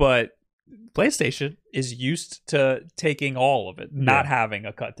 Yeah. But PlayStation is used to taking all of it, not having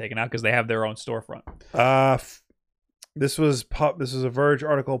a cut taken out because they have their own storefront. This was a Verge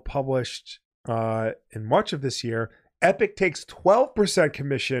article published in March of this year. Epic takes 12%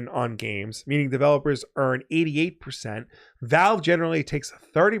 commission on games, meaning developers earn 88%. Valve generally takes a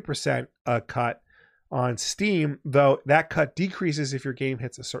 30% cut on Steam, though that cut decreases if your game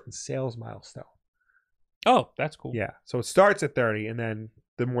hits a certain sales milestone. Oh, that's cool. Yeah. So it starts at 30, and then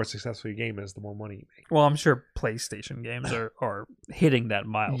the more successful your game is, the more money you make. Well, I'm sure PlayStation games are hitting that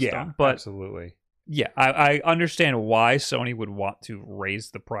milestone. Yeah, but absolutely. Yeah, I understand why Sony would want to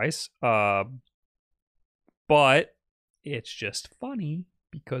raise the price. But it's just funny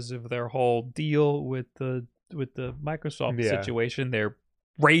because of their whole deal with the Microsoft situation. They're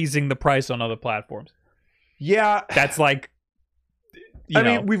raising the price on other platforms. Yeah. That's like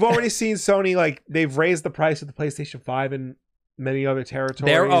we've already seen Sony, they've raised the price of the PlayStation 5 in many other territories.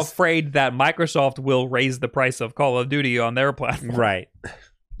 They're afraid that Microsoft will raise the price of Call of Duty on their platform. Right.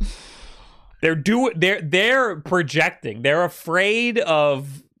 They're projecting. They're afraid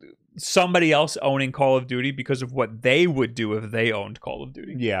of somebody else owning Call of Duty because of what they would do if they owned Call of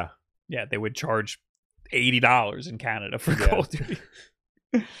Duty. Yeah. Yeah, they would charge $80 in Canada for Call of Duty.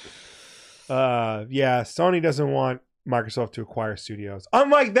 Sony doesn't want Microsoft to acquire studios.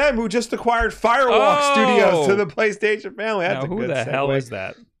 Unlike them, who just acquired Firewalk Studios to the PlayStation family. That's who the hell is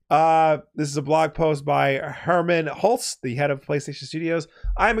that? This is a blog post by Herman Holtz, the head of PlayStation Studios.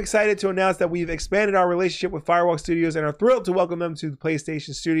 I'm excited to announce that we've expanded our relationship with Firewalk Studios and are thrilled to welcome them to the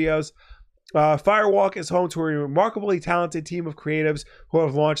PlayStation Studios. Firewalk is home to a remarkably talented team of creatives who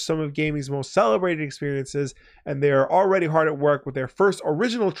have launched some of gaming's most celebrated experiences, and they are already hard at work with their first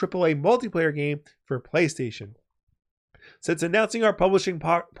original AAA multiplayer game for PlayStation. Since announcing our publishing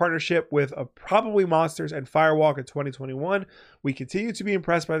partnership with Probably Monsters and Firewalk in 2021, we continue to be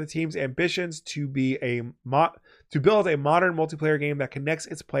impressed by the team's ambitions to build a modern multiplayer game that connects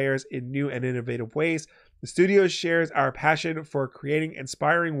its players in new and innovative ways. The studio shares our passion for creating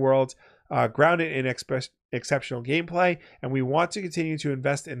inspiring worlds grounded in exceptional gameplay, and we want to continue to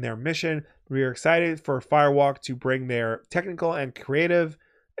invest in their mission. We are excited for Firewalk to bring their technical and creative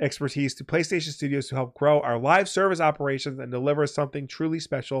expertise to PlayStation Studios to help grow our live service operations and deliver something truly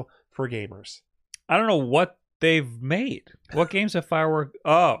special for gamers. I don't know what they've made. What games have Firework?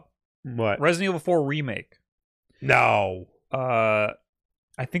 Oh, what? Resident Evil 4 remake. No. I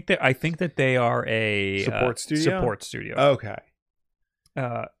think that they are a support studio. Support studio. Okay.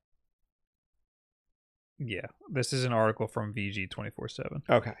 Yeah, this is an article from VG 24/7.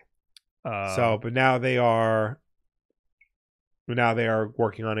 Okay. But now they are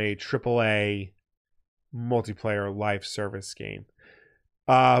working on a AAA multiplayer live service game.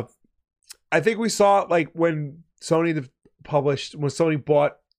 I think we saw it when Sony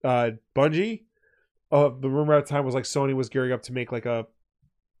bought Bungie. The rumor at the time was Sony was gearing up to make a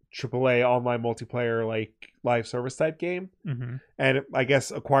AAA online multiplayer live service type game. Mm-hmm. And I guess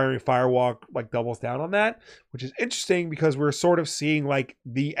acquiring Firewalk doubles down on that, which is interesting because we're sort of seeing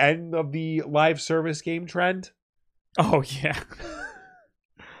the end of the live service game trend. Oh yeah.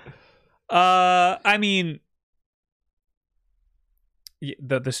 I mean,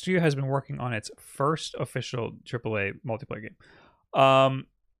 the studio has been working on its first official AAA multiplayer game.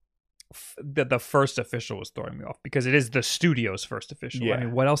 The first official was throwing me off because it is the studio's first official. Yeah. I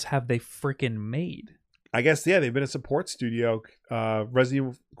mean, what else have they freaking made? I guess, yeah, they've been a support studio. Resident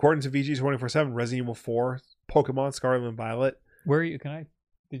Evil, according to VG 24/7, Resident Evil 4, Pokemon Scarlet and Violet. Where are you?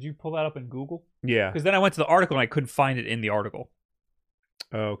 Did you pull that up in Google? Yeah. Because then I went to the article and I couldn't find it in the article.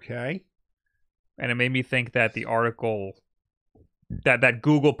 Okay. And it made me think that the article, that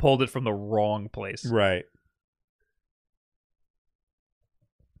Google pulled it from the wrong place. Right.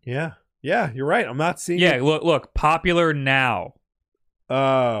 Yeah. Yeah, you're right. I'm not seeing Yeah, it. look, popular now.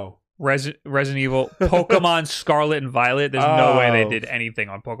 Oh. Resident Evil, Pokemon Scarlet and Violet. There's no way they did anything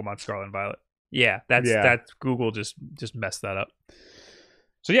on Pokemon Scarlet and Violet. Yeah, that's Google just messed that up.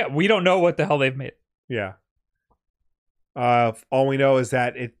 So yeah, we don't know what the hell they've made. Yeah. All we know is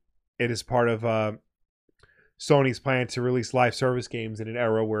that it is part of Sony's plan to release live service games in an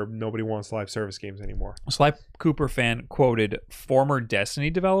era where nobody wants live service games anymore. Sly Cooper fan quoted former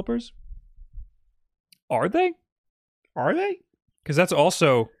Destiny developers. Are they? Are they? Because that's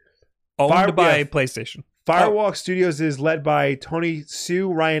also owned by PlayStation. Firewalk Studios is led by Tony Hsu,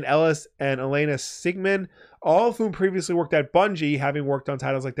 Ryan Ellis, and Elena Sigmund, all of whom previously worked at Bungie, having worked on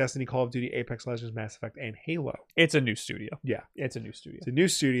titles like Destiny, Call of Duty, Apex Legends, Mass Effect, and Halo. It's a new studio. Yeah. It's a new studio. It's a new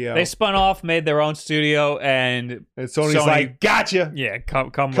studio. They spun off, made their own studio, and Sony's like, gotcha. Yeah,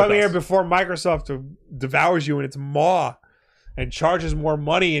 come here us. before Microsoft devours you in its maw and charges more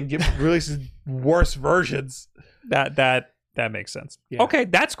money and releases worse versions. That makes sense. Yeah. Okay,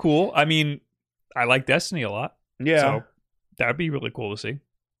 that's cool. I mean, I like Destiny a lot. Yeah. So that would be really cool to see.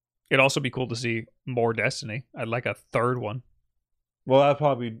 It'd also be cool to see more Destiny. I'd like a third one. Well, that'll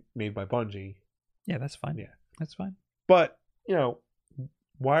probably be made by Bungie. Yeah, that's fine. Yeah. That's fine. But,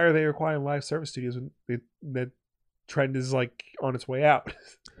 why are they requiring live service studios when that trend is like on its way out?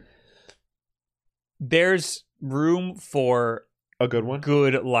 There's room for a good one.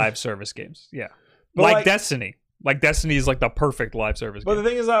 Good live service games. Yeah. But like Destiny. Like Destiny is like the perfect live service game. But the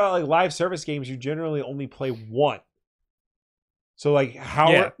thing is, like live service games, you generally only play one. So like,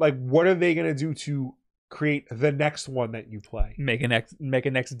 what are they gonna do to create the next one that you play? Make a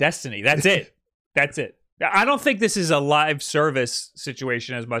next Destiny. That's it. That's it. I don't think this is a live service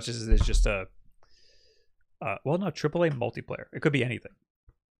situation as much as it is just a. AAA multiplayer. It could be anything.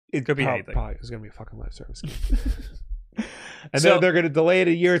 It could be anything. Probably it's gonna be a fucking live service game. And then they're going to delay it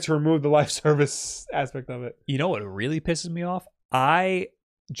a year to remove the live service aspect of it. You know what really pisses me off? I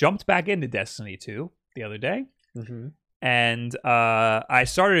jumped back into Destiny 2 the other day. Mm-hmm. And I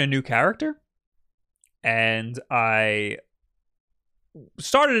started a new character. And I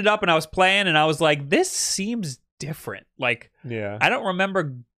started it up and I was playing and I was like, this seems different. Like, yeah. I don't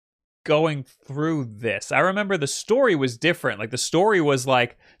remember going through this. I remember the story was different. Like, the story was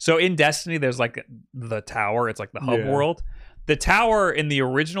like, so in Destiny, there's like the tower. It's like the hub world. The tower in the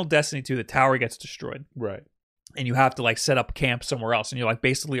original Destiny 2, the tower gets destroyed. Right. And you have to like set up camp somewhere else. And you're like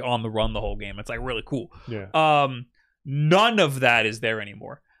basically on the run the whole game. It's like really cool. Yeah. None of that is there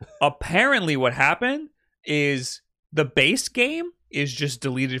anymore. Apparently what happened is the base game is just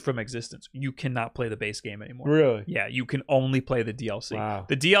deleted from existence. You cannot play the base game anymore. Really? Yeah, you can only play the DLC. Wow.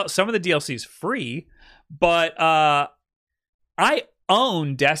 Some of the DLC is free, but I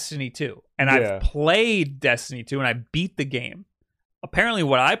own Destiny 2 and I've played Destiny 2 and I beat the game. Apparently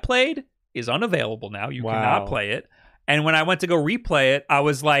what I played is unavailable now. You cannot play it. And when I went to go replay it, I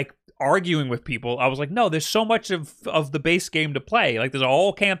was like arguing with people. I was like, no, there's so much of the base game to play. Like there's a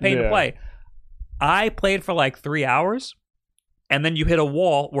whole campaign to play. I played for like 3 hours and then you hit a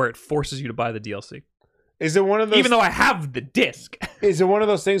wall where it forces you to buy the DLC. Is it one of those? Even though I have the disc. Is it one of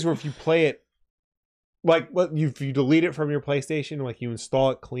those things where if you play it, like if you delete it from your PlayStation, like you install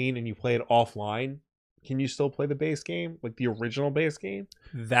it clean and you play it offline, can you still play the base game, like the original base game?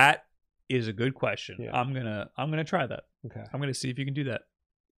 That is a good question. Yeah. I'm gonna try that. Okay. I'm gonna see if you can do that.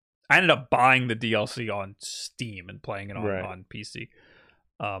 I ended up buying the DLC on Steam and playing it on PC.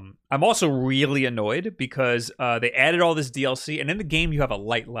 I'm also really annoyed because they added all this DLC, and in the game you have a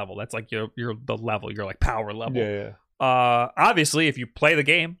light level. That's like you're the level, you're like power level. Yeah. Obviously, if you play the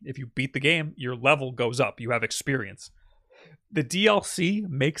game, if you beat the game, your level goes up. You have experience. The DLC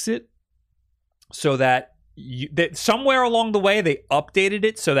makes it so that that somewhere along the way they updated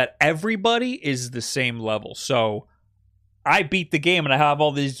it so that everybody is the same level. So I beat the game and I have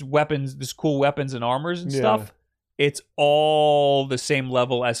all these weapons, these cool weapons and armors and stuff. It's all the same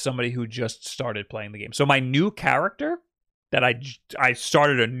level as somebody who just started playing the game. So my new character that I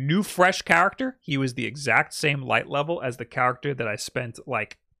started a new fresh character. He was the exact same light level as the character that I spent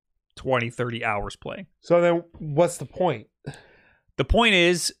like 20, 30 hours playing. So then what's the point? The point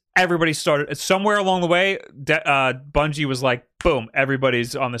is, everybody started somewhere along the way. Bungie was like, boom,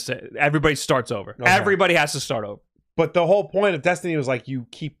 everybody's on the everybody starts over. Okay. Everybody has to start over. But the whole point of Destiny was like you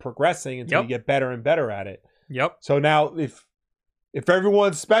keep progressing until you get better and better at it. Yep. So now if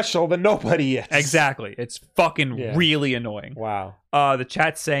everyone's special, then nobody is. Exactly. It's fucking really annoying. Wow. The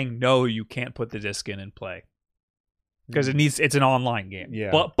chat's saying no, you can't put the disc in and play because it's an online game.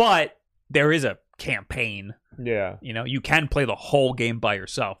 Yeah. But there is a campaign. Yeah. You know, you can play the whole game by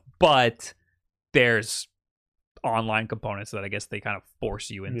yourself, but there's online components that I guess they kind of force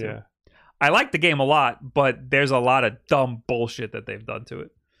you into. Yeah. I like the game a lot, but there's a lot of dumb bullshit that they've done to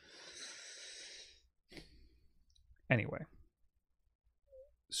it. Anyway.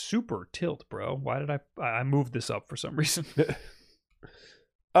 Super tilt, bro. Why did I moved this up for some reason?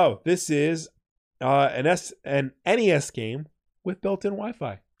 Oh, this is an NES game with built-in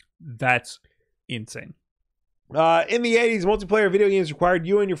Wi-Fi. That's insane. In the 80s, multiplayer video games required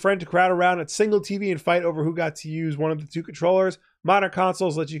you and your friend to crowd around a single TV and fight over who got to use one of the two controllers. Modern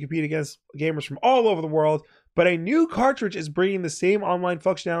consoles let you compete against gamers from all over the world, but a new cartridge is bringing the same online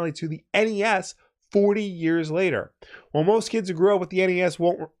functionality to the NES 40 years later. While most kids who grew up with the NES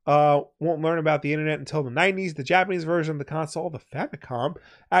won't learn about the internet until the 90s, the Japanese version of the console, the Famicom,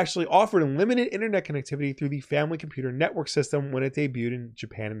 actually offered limited internet connectivity through the Family Computer Network system when it debuted in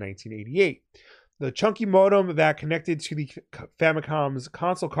Japan in 1988. The chunky modem that connected to the Famicom's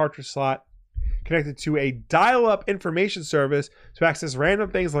console cartridge slot connected to a dial-up information service to access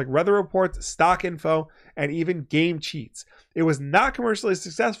random things like weather reports, stock info, and even game cheats. It was not commercially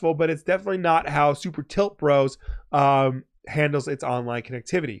successful, but it's definitely not how Super Tilt Bros handles its online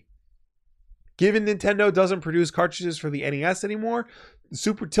connectivity. Given Nintendo doesn't produce cartridges for the NES anymore, the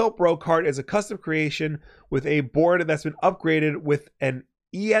Super Tilt Bro cart is a custom creation with a board that's been upgraded with an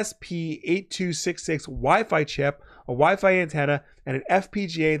ESP8266 Wi-Fi chip, a Wi-Fi antenna, and an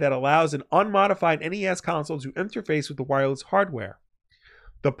FPGA that allows an unmodified NES console to interface with the wireless hardware.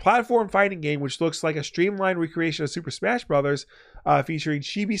 The platform fighting game, which looks like a streamlined recreation of Super Smash Bros., featuring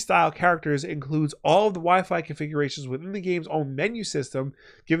chibi-style characters, includes all of the Wi-Fi configurations within the game's own menu system,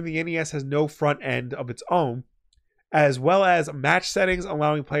 given the NES has no front end of its own, as well as match settings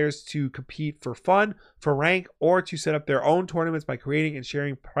allowing players to compete for fun, for rank, or to set up their own tournaments by creating and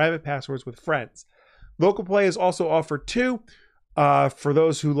sharing private passwords with friends. Local play is also offered too, for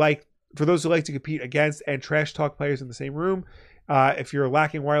those who like to compete against and trash talk players in the same room. If you're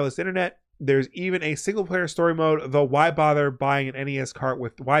lacking wireless internet, there's even a single player story mode, though why bother buying an NES cart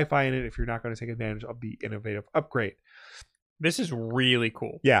with Wi-Fi in it if you're not going to take advantage of the innovative upgrade? This is really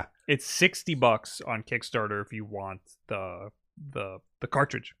cool. Yeah. It's $60 on Kickstarter if you want the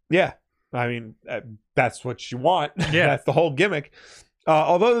cartridge. Yeah. I mean, that's what you want. Yeah. That's the whole gimmick.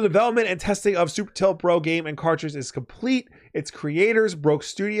 Although the development and testing of Super Tilt Bro game and cartridge is complete, its creators, Broke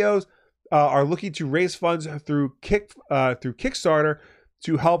Studios, are looking to raise funds through Kickstarter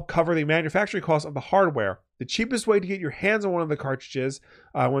to help cover the manufacturing costs of the hardware. The cheapest way to get your hands on one of the cartridges,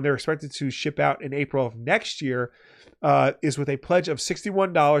 when they're expected to ship out in April of next year, is with a pledge of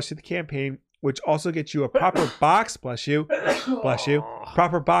 $61 to the campaign, which also gets you a proper box, bless you,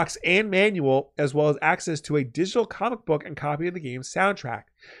 proper box and manual, as well as access to a digital comic book and copy of the game's soundtrack.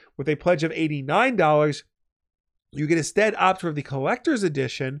 With a pledge of $89, you can instead opt for the collector's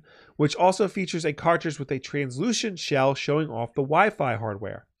edition, which also features a cartridge with a translucent shell showing off the Wi-Fi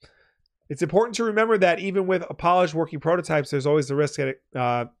hardware. It's important to remember that even with polished working prototypes, there's always the risk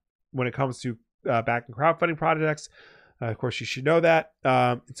that when it comes to backing crowdfunding projects. Of course, you should know that.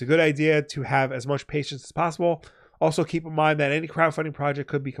 It's a good idea to have as much patience as possible. Also, keep in mind that any crowdfunding project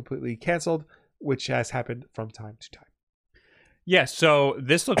could be completely canceled, which has happened from time to time. Yeah, so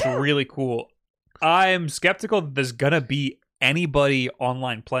this looks really cool. I'm skeptical that there's going to be anybody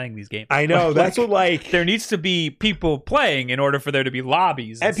online playing these games. I know, that's what, there needs to be people playing in order for there to be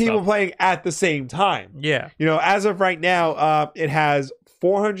lobbies. And people playing at the same time. Yeah. You know, as of right now, it has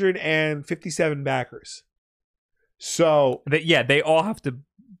 457 backers. So they all have to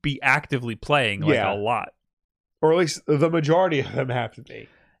be actively playing a lot, or at least the majority of them have to be.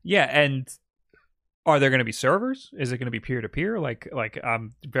 Yeah, and are there going to be servers? Is it going to be peer to peer? Like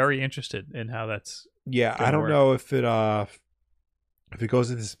I'm very interested in how that's. Yeah, I don't know if it goes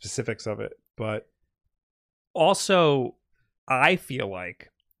into specifics of it, but also I feel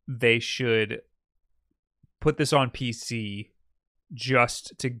like they should put this on PC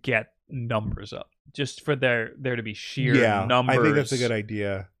just to get numbers up. Just for there to be sheer numbers. I think that's a good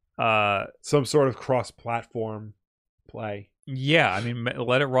idea. Some sort of cross-platform play. Yeah, I mean,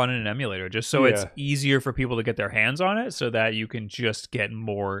 let it run in an emulator just so it's easier for people to get their hands on it so that you can just get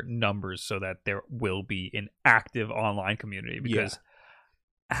more numbers so that there will be an active online community. Because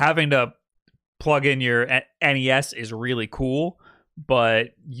having to plug in your NES is really cool, but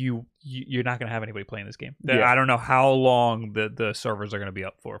you're not going to have anybody playing this game. Yeah. I don't know how long the servers are going to be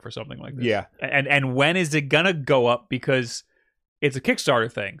up for something like this. Yeah. And when is it going to go up? Because it's a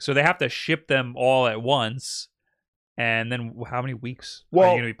Kickstarter thing. So they have to ship them all at once. And then how many weeks are you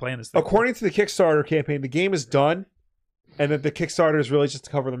going to be playing this thing? According to the Kickstarter campaign, the game is done. And that the Kickstarter is really just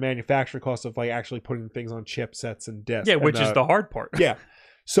to cover the manufacturing cost of like actually putting things on chipsets and discs. Yeah, which is the hard part. Yeah.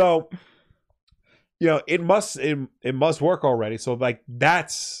 So, it must work already. So like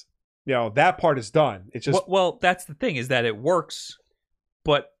that's, that part is done. It's just well, that's the thing, is that it works,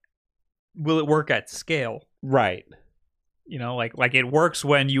 but will it work at scale? right. Like it works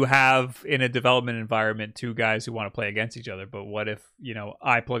when you have in a development environment 2 guys who want to play against each other. But what if,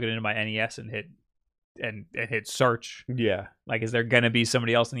 I plug it into my NES and hit search? Yeah. Like, is there going to be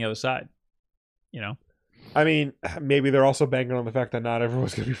somebody else on the other side? I mean, maybe they're also banking on the fact that not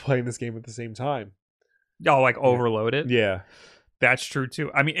everyone's going to be playing this game at the same time. Oh, like overload it? Yeah. That's true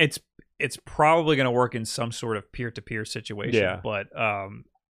too. I mean, it's probably going to work in some sort of peer-to-peer situation. Yeah. But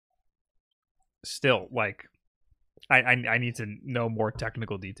still, like, I need to know more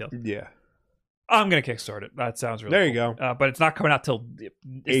technical details. Yeah. I'm going to kickstart it. That sounds really There cool. you go. But it's not coming out till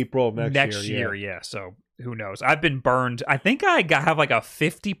April of next year. Yeah. So who knows? I've been burned. I think I have like a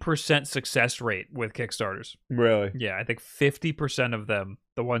 50% success rate with Kickstarters. Really? Yeah, I think 50% of them,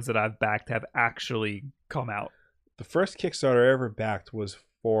 the ones that I've backed, have actually come out. The first Kickstarter I ever backed was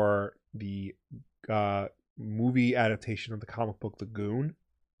for the movie adaptation of the comic book Lagoon.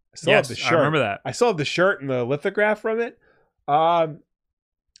 I still have the shirt. I remember that. I still have the shirt and the lithograph from it.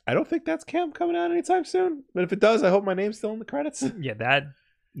 I don't think that's coming out anytime soon. But if it does, I hope my name's still in the credits. Yeah,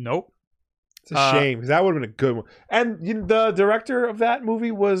 nope. It's a shame because that would have been a good one. And the director of that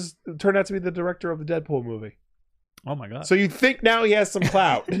movie turned out to be the director of the Deadpool movie. Oh my god! So you'd think now he has some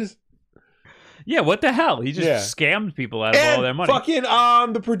clout. Yeah, what the hell? He just scammed people out of all their money. Fucking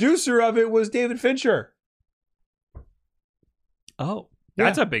the producer of it was David Fincher. Oh,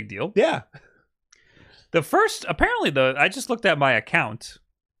 that's a big deal. Yeah. I just looked at my account.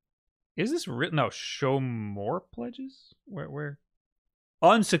 Is this written? No, show more pledges? Where?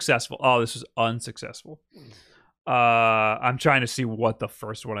 Unsuccessful. Oh, this was unsuccessful. I'm trying to see what the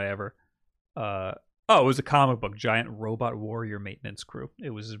first one I ever. It was a comic book, Giant Robot Warrior Maintenance Crew.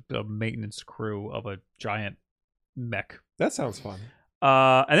 It was a maintenance crew of a giant mech. That sounds fun.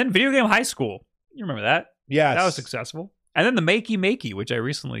 And then Video Game High School. You remember that? Yes. That was successful. And then the Makey, which I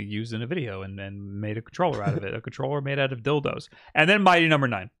recently used in a video and made a controller out of it. A controller made out of dildos. And then Mighty Number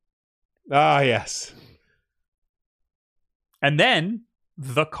 9. Ah, yes. And then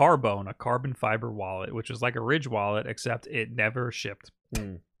the Carbone, a carbon fiber wallet, which was like a Ridge wallet, except it never shipped.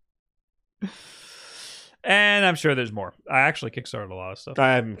 And I'm sure there's more. I actually kickstarted a lot of stuff.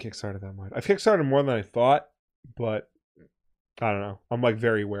 I haven't kickstarted that much. I've kickstarted more than I thought, but I don't know. I'm like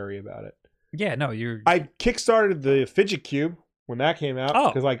very wary about it. Yeah, no, I kickstarted the Fidget Cube when that came out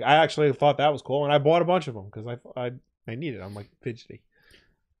because like I actually thought that was cool, and I bought a bunch of them because I need it. I'm like fidgety.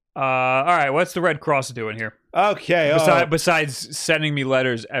 All right, what's the Red Cross doing here? Okay. Besides sending me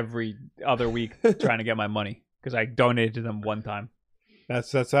letters every other week trying to get my money because I donated to them one time.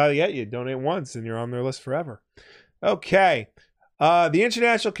 That's how they get you. Donate once and you're on their list forever. Okay. The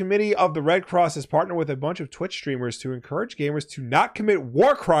International Committee of the Red Cross has partnered with a bunch of Twitch streamers to encourage gamers to not commit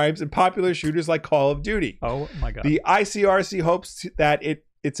war crimes in popular shooters like Call of Duty. Oh my god. The ICRC hopes that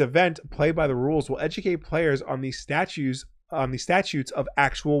its event, Play by the Rules, will educate players on the statutes of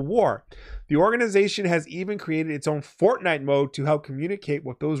actual war. The organization has even created its own Fortnite mode to help communicate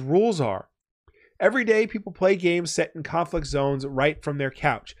what those rules are. Every day, people play games set in conflict zones right from their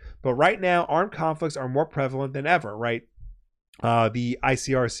couch. But right now, armed conflicts are more prevalent than ever, right? The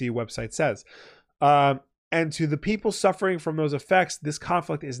ICRC website says. And to the people suffering from those effects, this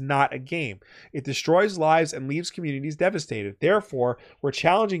conflict is not a game. It destroys lives and leaves communities devastated. Therefore, we're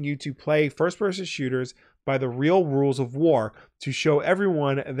challenging you to play first-person shooters by the real rules of war to show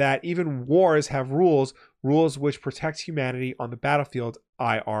everyone that even wars have rules which protect humanity on the battlefield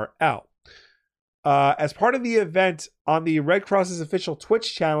IRL. As part of the event on the Red Cross's official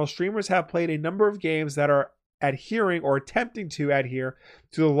Twitch channel, streamers have played a number of games that are adhering or attempting to adhere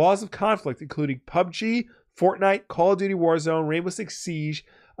to the laws of conflict, including PUBG, Fortnite, Call of Duty Warzone, Rainbow Six Siege,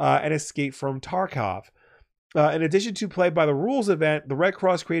 and Escape from Tarkov. In addition to Play by the Rules event, the Red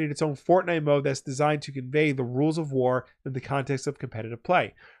Cross created its own Fortnite mode that's designed to convey the rules of war in the context of competitive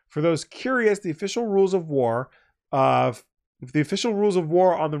play. For those curious, the official rules of war on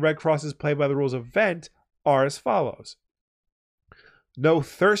the Red Cross's Play by the Rules event are as follows. No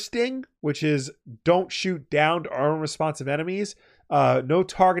thirsting, which is don't shoot down to unresponsive enemies. No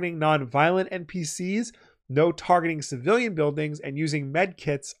targeting non-violent NPCs. No targeting civilian buildings, and using med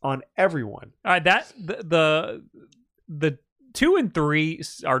kits on everyone. All right, that the 2 and 3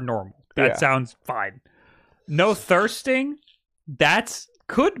 are normal. That sounds fine. No thirsting. That's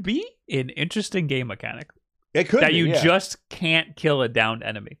could be an interesting game mechanic. It could that be, you just can't kill a downed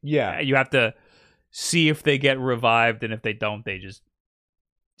enemy. Yeah, you have to see if they get revived, and if they don't, they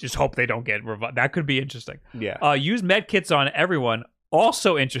just hope they don't get revived. That could be interesting. Yeah. Use med kits on everyone.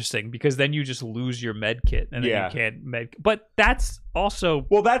 Also interesting, because then you just lose your med kit, and then you can't med. But that's also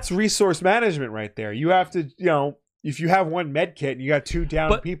that's resource management right there. You have to, if you have one med kit and you got 2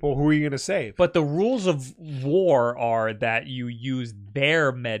 down people, who are you going to save? But the rules of war are that you use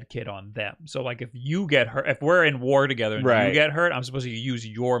their med kit on them. So, like, if you get hurt, if we're in war together and you get hurt, I'm supposed to use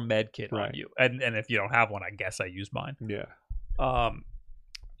your med kit on you. And if you don't have one, I guess I use mine. Yeah.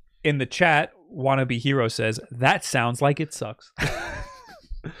 In the chat, Wannabe Hero says, that sounds like it sucks.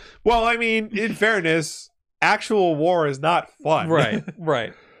 Well, I mean, in fairness, actual war is not fun.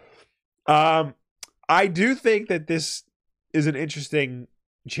 Right. I do think that this is an interesting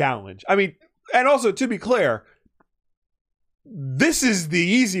challenge. I mean, and also, to be clear, this is the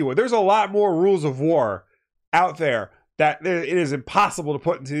easy one. There's a lot more rules of war out there that it is impossible to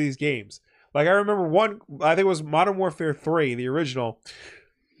put into these games. Like, I remember one, I think it was Modern Warfare 3, the original.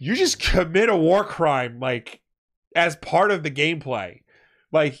 You just commit a war crime, like, as part of the gameplay.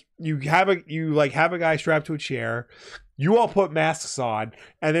 Like, you have a guy strapped to a chair. You all put masks on,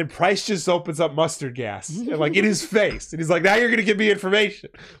 and then Price just opens up mustard gas, and, like, in his face, and he's like, "Now you're gonna give me information."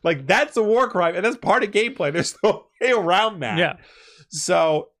 Like, that's a war crime, and that's part of gameplay. There's no way around that. Yeah.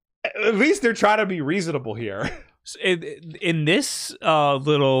 So at least they're trying to be reasonable here. In this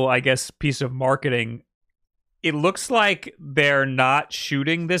little, I guess, piece of marketing, it looks like they're not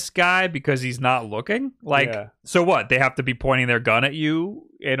shooting this guy because he's not looking. Like, so what? They have to be pointing their gun at you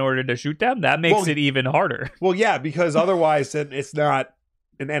in order to shoot them? That makes it even harder. Well, yeah, because otherwise it's not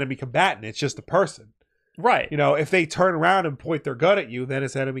an enemy combatant. It's just a person. Right. If they turn around and point their gun at you, then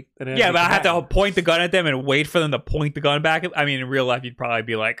it's an enemy but combatant. I have to point the gun at them and wait for them to point the gun back. I mean, in real life, you'd probably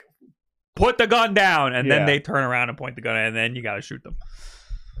be like, put the gun down, and then they turn around and point the gun, and then you got to shoot them.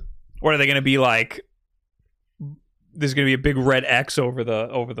 Or are they going to be like, there's going to be a big red X over the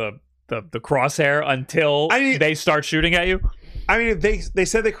crosshair until they start shooting at you? I mean, they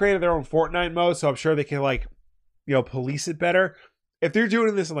said they created their own Fortnite mode, so I'm sure they can, like, police it better. If they're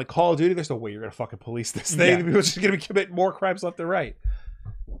doing this in, like, Call of Duty, there's no way you're going to fucking police this thing. People are just going to be committing more crimes left and right.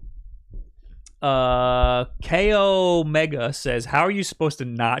 KO Mega says, how are you supposed to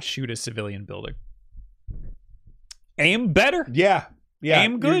not shoot a civilian building? Aim better. Yeah.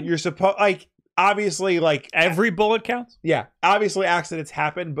 Aim good. You're supposed, like, obviously, like, every bullet counts. Yeah. Obviously accidents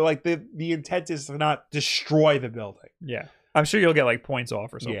happen, but, like, the intent is to not destroy the building. Yeah. I'm sure you'll get, like, points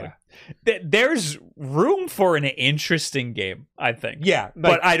off or something. Yeah. There's room for an interesting game, I think. Yeah. Like,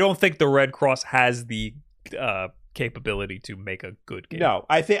 but I don't think the Red Cross has the capability to make a good game. No,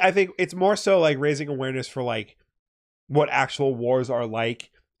 I think it's more so, like, raising awareness for, like, what actual wars are like,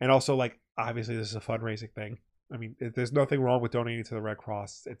 and also, like, obviously this is a fundraising thing. I mean, there's nothing wrong with donating to the Red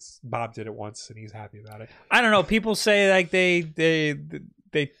Cross. Bob did it once, and he's happy about it. I don't know. People say, like, they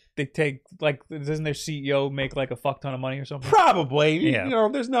take, like, doesn't their CEO make, like, a fuck ton of money or something? Probably. Yeah.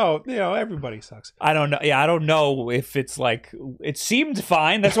 There's no, everybody sucks. I don't know. Yeah, I don't know if it's like, it seemed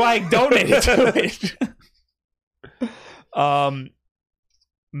fine. That's why I donated to it.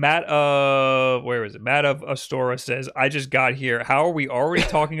 Matt, where is it? Matt of Astora says, I just got here. How are we already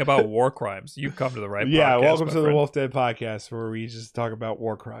talking about war crimes? You've come to the right podcast. Yeah, welcome to the WULFF DEN Podcast, where we just talk about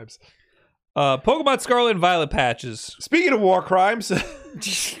war crimes. Pokemon Scarlet and Violet patches. Speaking of war crimes,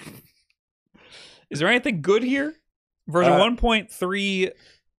 is there anything good here? Version 1.3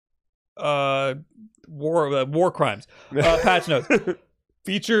 war crimes. Patch notes.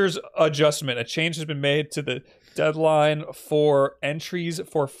 Features adjustment. A change has been made to the deadline for entries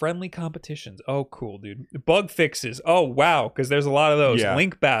for friendly competitions. Oh, cool, dude. Bug fixes. Oh, wow, because there's a lot of those. Yeah.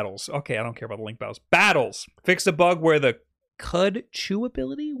 Link battles. Okay, I don't care about the link battles. Battles. Fix a bug where the Cud Chew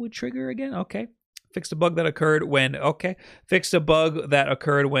ability would trigger again. Okay. Fixed a bug that occurred when... Okay. Fixed a bug that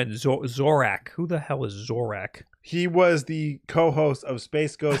occurred when Zorak. Who the hell is Zorak? He was the co-host of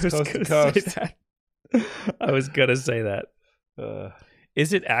Space Ghost Coast to Coast. I was going to say that.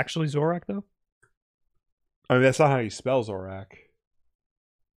 Is it actually Zorak, though? I mean, that's not how you spell Zorak.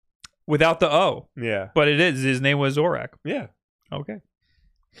 Without the O. Yeah. But it is. His name was Zorak. Yeah. Okay.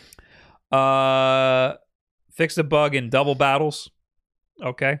 Fixed a bug in double battles.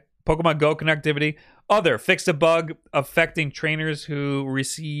 Okay. Pokemon Go connectivity. Other. Fixed a bug affecting trainers who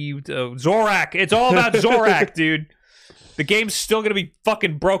received Zorak. It's all about Zorak, dude. The game's still going to be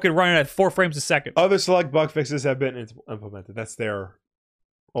fucking broken running at 4 frames a second. Other select bug fixes have been implemented. That's their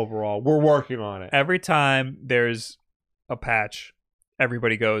overall. We're working on it. Every time there's a patch,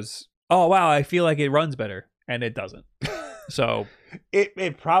 everybody goes, oh, wow, I feel like it runs better. And it doesn't. So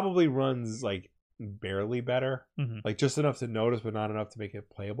it probably runs like barely better. Mm-hmm. Like just enough to notice, but not enough to make it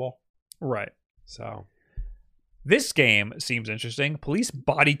playable. Right. So this game seems interesting. Police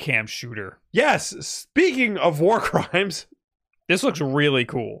body cam shooter. Yes. Speaking of war crimes. This looks really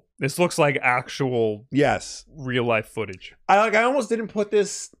cool. This looks like actual real life footage. I almost didn't put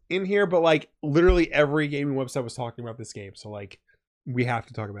this in here, but like literally every gaming website was talking about this game. So like we have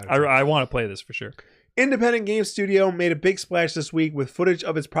to talk about it. I want to play this for sure. Independent game studio made a big splash this week with footage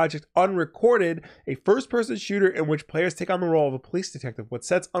of its project Unrecorded, a first-person shooter in which players take on the role of a police detective. What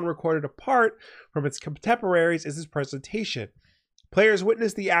sets Unrecorded apart from its contemporaries is its presentation. Players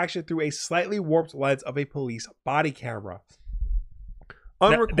witness the action through a slightly warped lens of a police body camera.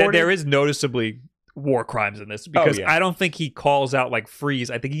 Unrecorded, there is noticeably war crimes in this because I don't think he calls out like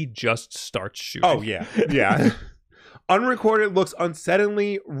freeze. I think he just starts shooting. Oh, yeah. Yeah. Unrecorded looks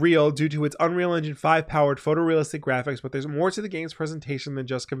unsettlingly real due to its Unreal Engine 5 powered photorealistic graphics, but there's more to the game's presentation than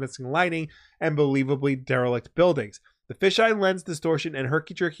just convincing lighting and believably derelict buildings. The fisheye lens distortion and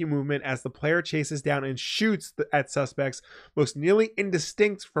herky-jerky movement as the player chases down and shoots at suspects looks nearly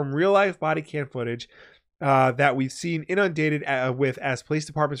indistinct from real-life body cam footage that we've seen inundated with as police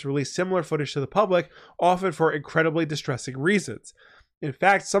departments release similar footage to the public, often for incredibly distressing reasons. In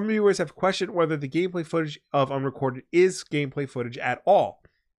fact, some viewers have questioned whether the gameplay footage of Unrecorded is gameplay footage at all.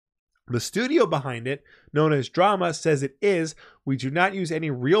 The studio behind it, known as Drama, says it is. We do not use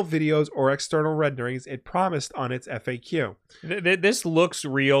any real videos or external renderings it promised on its FAQ. This looks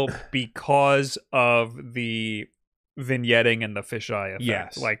real because of the vignetting and the fisheye effect.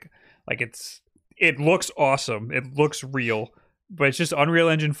 Yes. Like it looks awesome. It looks real, but it's just Unreal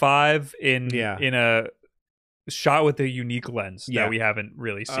Engine 5 in a shot with a unique lens that we haven't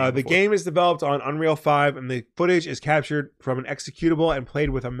really seen the game is developed on Unreal 5 and the footage is captured from an executable and played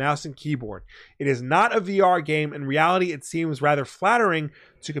with a mouse and keyboard. It is not a VR game. In reality, it seems rather flattering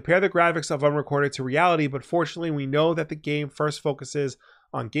to compare the graphics of Unrecorded to reality, but fortunately we know that the game first focuses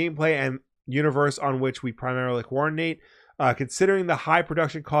on gameplay and universe on which we primarily coordinate. Considering the high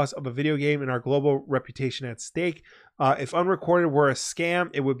production cost of a video game and our global reputation at stake, if Unrecorded were a scam,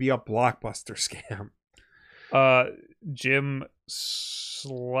 it would be a blockbuster scam. Jim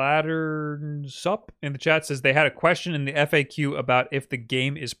Slattersup in the chat says they had a question in the FAQ about if the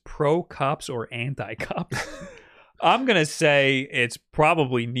game is pro cops or anti cops. I'm gonna say it's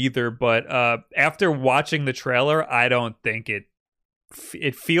probably neither, but after watching the trailer, I don't think it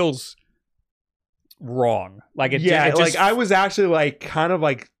feels wrong. Like it just, like I was actually like kind of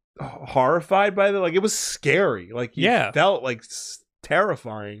like horrified by like it was scary. Like you felt like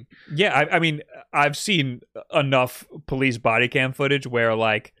terrifying. Yeah, I mean, I've seen enough police body cam footage where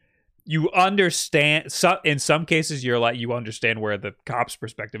like you understand. In some cases, you understand where the cop's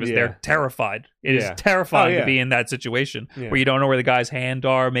perspective is. Yeah. They're terrified. It is terrifying to be in that situation where you don't know where the guy's hand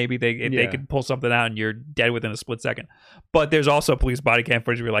are. Maybe they could pull something out and you're dead within a split second. But there's also police body cam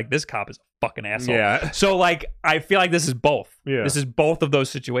footage where you're like, this cop is a fucking asshole. Yeah. So like, I feel like this is both. Yeah. This is both of those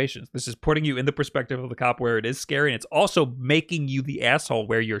situations. This is putting you in the perspective of the cop where it is scary, and it's also making you the asshole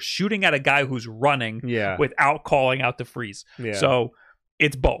where you're shooting at a guy who's running without calling out to freeze. Yeah. So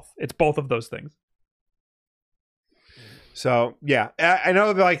it's both. It's both of those things. So, yeah, I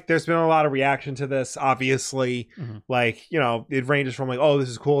know that, like, there's been a lot of reaction to this, obviously. Mm-hmm. Like, you know, it ranges from, like, oh, this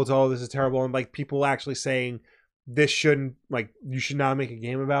is cool, to, oh, this is terrible. And, like, people actually saying this shouldn't, like, you should not make a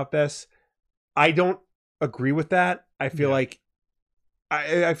game about this. I don't agree with that. I feel like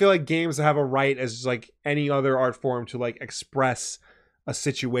I feel like games have a right as, like, any other art form to, like, express a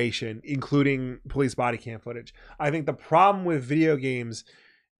situation, including police body cam footage. I think the problem with video games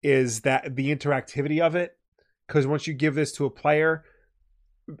is that the interactivity of it, because once you give this to a player,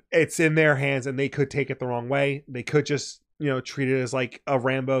 it's in their hands and they could take it the wrong way. They could just, you know, treat it as like a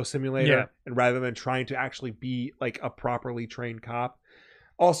Rambo simulator, and rather than trying to actually be like a properly trained cop.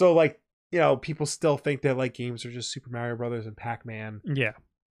 Also, like, you know, people still think that like games are just Super Mario Brothers and Pac-Man. Yeah.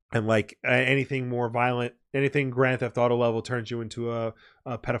 And like anything more violent, anything Grand Theft Auto level turns you into a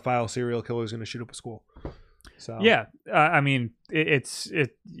pedophile serial killer who's going to shoot up a school. So yeah, I mean,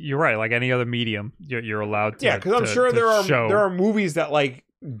 you're right. Like any other medium, you're allowed to. Yeah, because I'm sure there are movies that like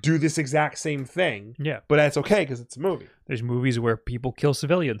do this exact same thing. Yeah, but that's okay because it's a movie. There's movies where people kill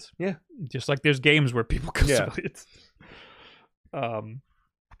civilians. Yeah, just like there's games where people kill civilians.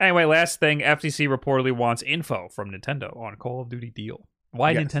 Anyway, last thing, FTC reportedly wants info from Nintendo on Call of Duty deal.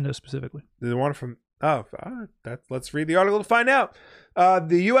 Why Nintendo specifically? They want it from Let's read the article to find out.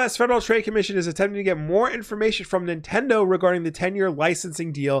 The U.S. Federal Trade Commission is attempting to get more information from Nintendo regarding the 10-year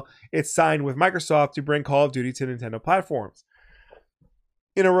licensing deal it signed with Microsoft to bring Call of Duty to Nintendo platforms.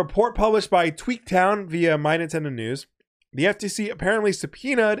 In a report published by Tweaktown via My Nintendo News, the FTC apparently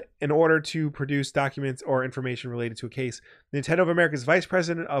subpoenaed in order to produce documents or information related to a case Nintendo of America's Vice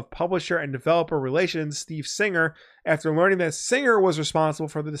President of Publisher and Developer Relations, Steve Singer, after learning that Singer was responsible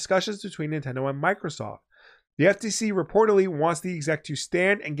for the discussions between Nintendo and Microsoft. The FTC reportedly wants the exec to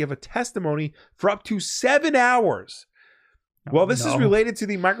stand and give a testimony for up to 7 hours. While this is related to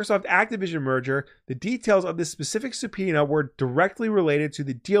the Microsoft Activision merger, the details of this specific subpoena were directly related to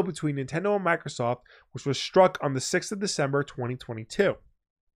the deal between Nintendo and Microsoft, which was struck on the 6th of December 2022.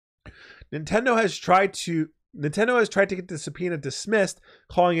 Nintendo has tried to get the subpoena dismissed,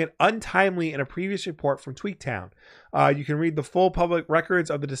 calling it untimely in a previous report from Tweaktown. You can read the full public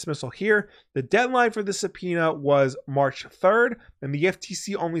records of the dismissal here. The deadline for the subpoena was March 3rd, and the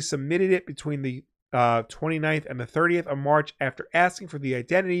FTC only submitted it between the 29th and the 30th of March after asking for the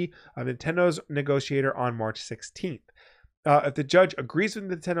identity of Nintendo's negotiator on March 16th. If the judge agrees with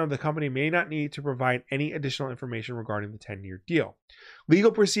Nintendo, the company may not need to provide any additional information regarding the 10-year deal.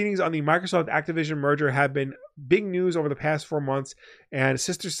 Legal proceedings on the Microsoft Activision merger have been big news over the past 4 months, and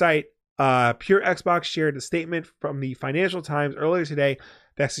sister site Pure Xbox shared a statement from the Financial Times earlier today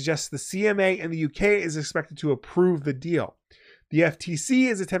that suggests the CMA in the UK is expected to approve the deal. The FTC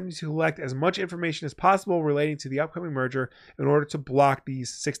is attempting to collect as much information as possible relating to the upcoming merger in order to block the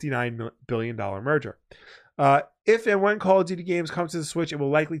 $69 billion merger. If and when Call of Duty games come to the Switch, it will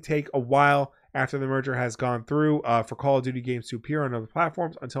likely take a while after the merger has gone through for Call of Duty games to appear on other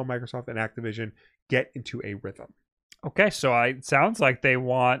platforms until Microsoft and Activision get into a rhythm. Okay, so it sounds like they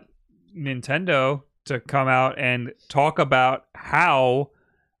want Nintendo to come out and talk about how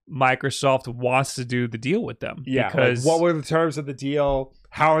Microsoft wants to do the deal with them. Yeah, because what were the terms of the deal?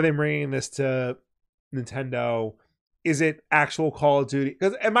 How are they bringing this to Nintendo? Is it actual Call of Duty?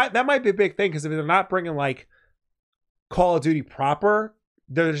 Because that might be a big thing, because if they're not bringing like Call of Duty proper,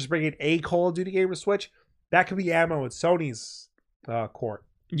 they're just bringing a Call of Duty game to Switch, that could be ammo with Sony's court.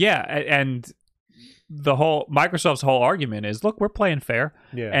 Yeah, and Microsoft's whole argument is, look, we're playing fair,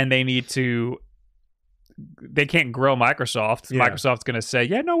 and they can't grill Microsoft. Yeah. Microsoft's going to say,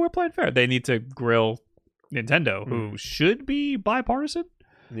 yeah, no, we're playing fair. They need to grill Nintendo, who should be bipartisan.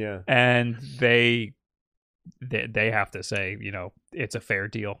 Yeah. And they have to say, it's a fair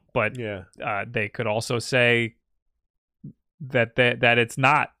deal. But they could also say that it's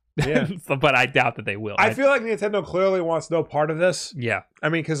not. Yeah. But I doubt that they will. I feel like Nintendo clearly wants no part of this. Yeah. I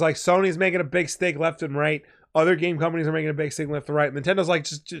mean, because like Sony's making a big stake left and right. Other game companies are making a big stake left and right. Nintendo's like,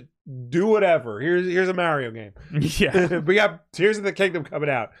 just do whatever. Here's a Mario game. Yeah. We got Tears of the Kingdom coming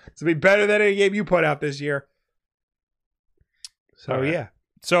out. It's going to be better than any game you put out this year. So, yeah.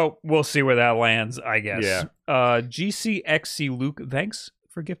 So, we'll see where that lands, I guess. Yeah. GCXC Luke, thanks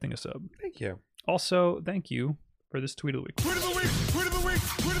for gifting a sub. Thank you. Also, thank you for this tweet of the week. Tweet of the week! Tweet of the week!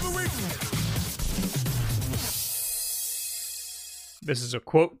 Tweet of the week! This is a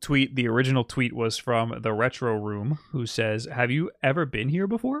quote tweet. The original tweet was from the Retro Room, who says, have you ever been here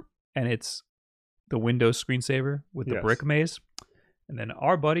before? And it's the Windows screensaver with the brick maze. And then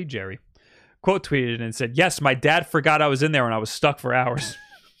our buddy Jerry quote tweeted and said, yes, my dad forgot I was in there when I was stuck for hours.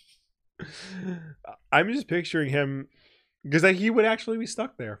 I'm just picturing him, because he would actually be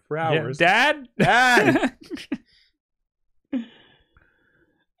stuck there for hours. Yeah. Dad!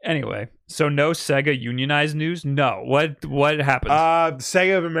 Anyway, so no Sega unionized news? No. What happened?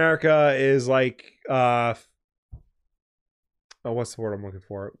 Sega of America is like, what's the word I'm looking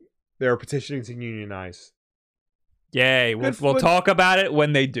for? They're petitioning to unionize. Yay. We'll talk about it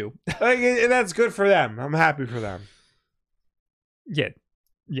when they do. And that's good for them. I'm happy for them. Yeah.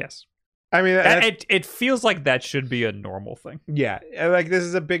 Yes. I mean, it feels like that should be a normal thing. Yeah. Like, this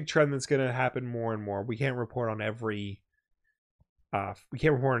is a big trend that's going to happen more and more. We can't report on every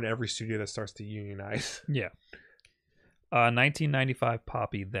studio that starts to unionize. Yeah. 1995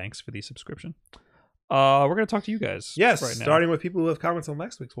 Poppy, thanks for the subscription. We're going to talk to you guys. Yes, right now. Starting with people who have comments on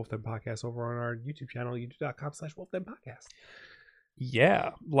last week's Wolf Den Podcast over on our YouTube channel, youtube.com/WolfDenPodcast.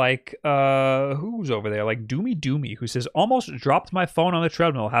 Yeah, like, who's over there? Like Doomy, who says, almost dropped my phone on the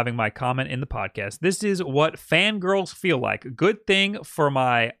treadmill having my comment in the podcast. This is what fangirls feel like. Good thing for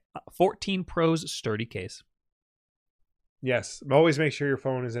my 14 Pro's sturdy case. Yes, always make sure your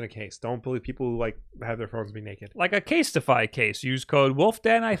phone is in a case. Don't believe people who like have their phones be naked. Like a Casetify case. Use code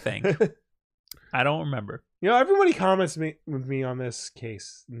WolfDen, I think. I don't remember. You know, everybody comments with me on this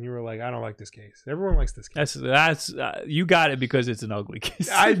case, and you were like, "I don't like this case." Everyone likes this case. That's you got it because it's an ugly case.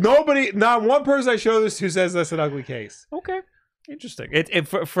 Not one person I show this to says that's an ugly case. Okay, interesting.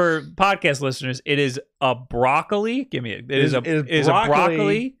 For podcast listeners, it is a broccoli. Give me it. It is a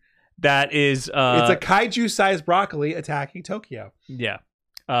broccoli that is. It's a kaiju-sized broccoli attacking Tokyo. Yeah,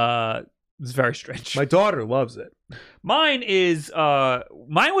 it's very strange. My daughter loves it. Mine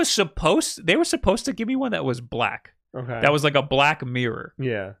was supposed. They were supposed to give me one that was black. Okay. That was like a black mirror.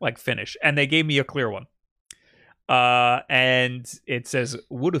 Yeah. Like finish, and they gave me a clear one. And it says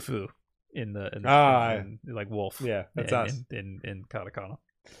 "WULFF" in like wolf. Yeah, that's us in katakana.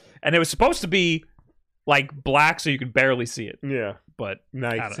 And it was supposed to be like black, so you could barely see it. Yeah, but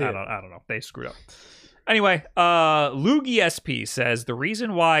nice. I don't know. They screwed up. Anyway, Loogie SP says the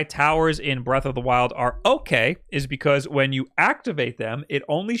reason why towers in Breath of the Wild are okay is because when you activate them, it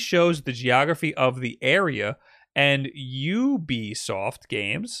only shows the geography of the area, and Ubisoft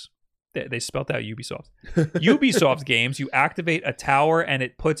games, they spelled out Ubisoft. Ubisoft games, you activate a tower and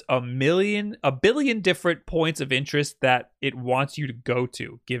it puts a billion different points of interest that it wants you to go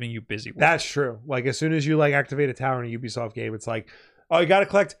to, giving you busy work. That's true. Like as soon as you like activate a tower in a Ubisoft game, it's like, oh, you got to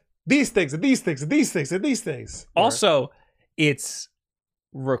collect these things and these things and these things and these things. Also, it's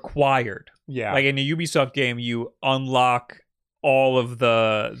required. Yeah. Like in a Ubisoft game, you unlock all of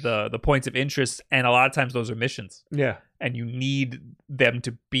the points of interest, and a lot of times those are missions. Yeah. And you need them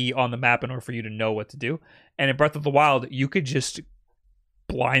to be on the map in order for you to know what to do. And in Breath of the Wild, you could just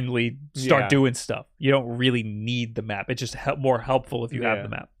blindly start doing stuff. You don't really need the map. It's just more helpful if you have the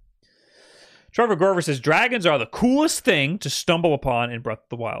map. Trevor Grover says dragons are the coolest thing to stumble upon in Breath of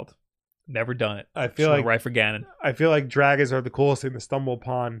the Wild. Never done it. I feel like right for Ganon. I feel like dragons are the coolest thing to stumble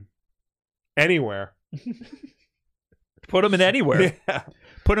upon anywhere. Put them in anywhere. Yeah.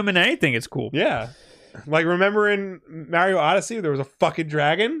 Put them in anything. It's cool. Yeah. Like remember in Mario Odyssey there was a fucking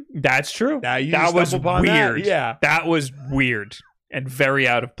dragon? That's true. That was weird. That? Yeah. That was weird and very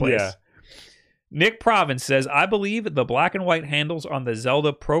out of place. Yeah. Nick Province says, I believe the black and white handles on the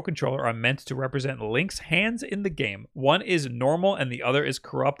Zelda Pro Controller are meant to represent Link's hands in the game. One is normal and the other is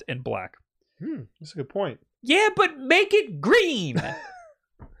corrupt and black. That's a good point. Yeah, but make it green.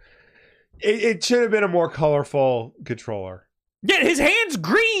 It should have been a more colorful controller. Yeah, his hand's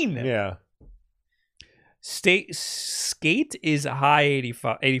green. Yeah. Skate is high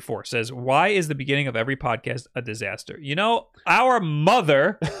 84 says, why is the beginning of every podcast a disaster? You know, our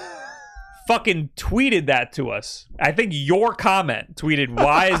mother fucking tweeted that to us. I think your comment tweeted,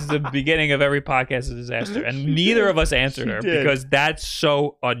 why is the beginning of every podcast a disaster? And neither of us answered her because that's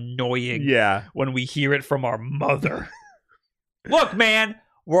so annoying when we hear it from our mother. Look, man,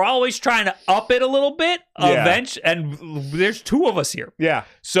 we're always trying to up it a little bit. And there's two of us here. Yeah.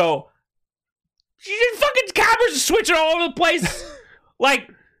 So fucking cameras are switching all over the place. Like,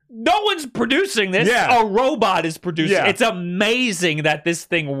 no one's producing this. Yeah. A robot is producing. Yeah. It's amazing that this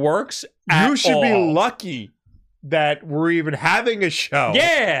thing works. You should all. be lucky that we're even having a show.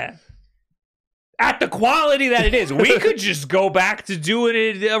 Yeah. At the quality that it is. We could just go back to doing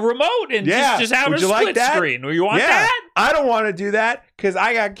it remote and just have a split screen. You want that? I don't want to do that because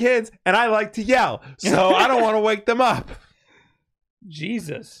I got kids and I like to yell. So I don't want to wake them up.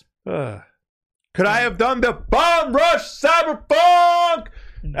 Jesus. Could I have done the Bomb Rush Cyberpunk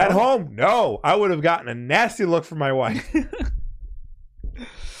at home? No. I would have gotten a nasty look from my wife.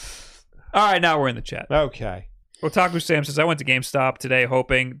 All right, now we're in the chat. Okay. Otaku Sam says, I went to GameStop today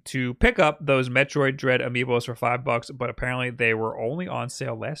hoping to pick up those Metroid Dread amiibos for $5, but apparently they were only on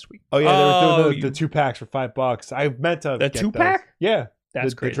sale last week. Oh, yeah, they were the 2-packs for $5. I meant to get 2-pack? Yeah.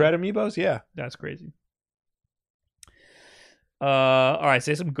 That's crazy. The Dread amiibos? Yeah. That's crazy. All right,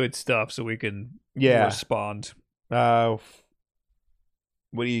 say some good stuff so we can respond. What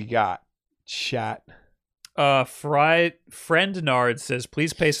do you got? Chat. Friend Nard says,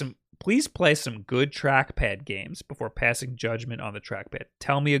 please play some good trackpad games before passing judgment on the trackpad.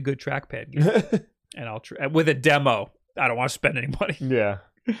 Tell me a good trackpad game, and I'll with a demo. I don't want to spend any money. Yeah.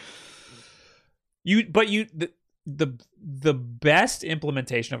 The best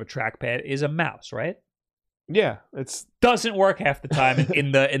implementation of a trackpad is a mouse, right? Yeah, it's doesn't work half the time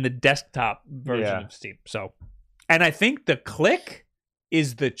in the desktop version of Steam. So, and I think the click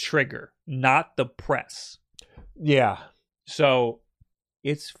is the trigger, not the press. Yeah. So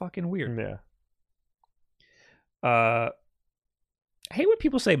it's fucking weird. Yeah. I hate when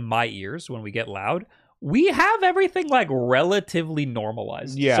people say my ears when we get loud. We have everything like relatively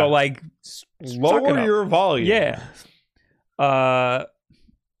normalized. Yeah. So like lower your volume. Yeah.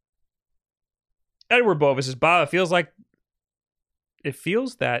 Edward Bovis says, Bob, it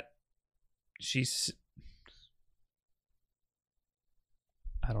feels that she's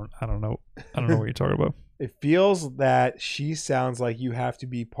I don't know what you're talking about. It feels that she sounds like you have to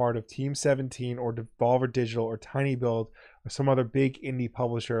be part of Team 17 or Devolver Digital or Tiny Build or some other big indie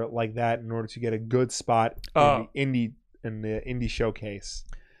publisher like that in order to get a good spot in the indie showcase.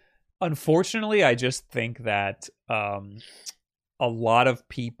 Unfortunately, I just think that a lot of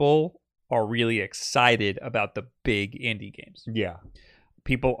people are really excited about the big indie games. Yeah.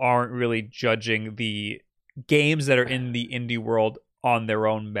 People aren't really judging the games that are in the indie world on their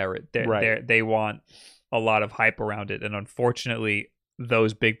own merit. They want a lot of hype around it. And unfortunately,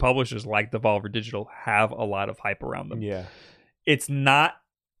 those big publishers like Devolver Digital have a lot of hype around them. Yeah. It's not...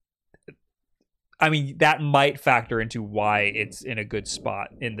 I mean, that might factor into why it's in a good spot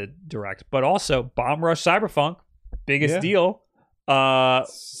in the direct. But also, Bomb Rush Cyberpunk, biggest deal.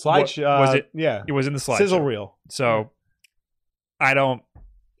 Slideshow. Was it? Yeah. It was in the slideshow. Sizzle reel. So, I don't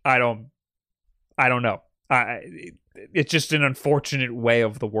know. It's just an unfortunate way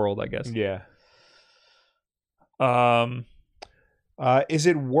of the world, I guess. Yeah. Is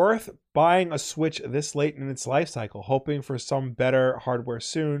it worth buying a Switch this late in its life cycle, hoping for some better hardware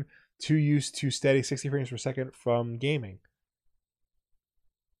soon, too used to steady 60 frames per second from gaming?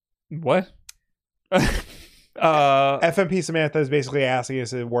 What? FMP Samantha is basically asking,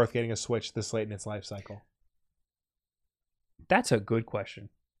 is it worth getting a Switch this late in its life cycle? That's a good question.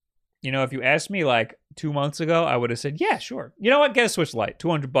 You know, if you asked me like 2 months ago, I would have said, yeah, sure. You know what? Get a Switch Lite.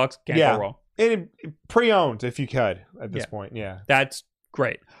 $200. Can't go wrong. And pre-owned if you could at this point. Yeah. That's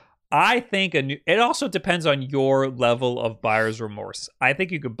great. I think it also depends on your level of buyer's remorse. I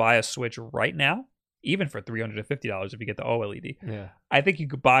think you could buy a Switch right now, even for $350 if you get the OLED. Yeah. I think you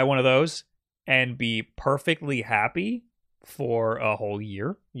could buy one of those and be perfectly happy for a whole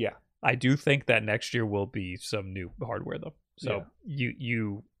year. Yeah. I do think that next year will be some new hardware though. So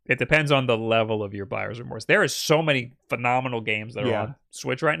it depends on the level of your buyer's remorse. There are so many phenomenal games that are on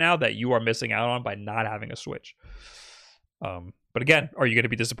Switch right now that you are missing out on by not having a Switch. But again, are you going to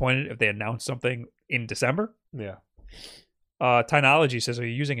be disappointed if they announce something in December? Yeah. Tynology says, are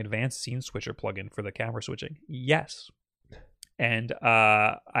you using advanced scene switcher plugin for the camera switching? Yes. And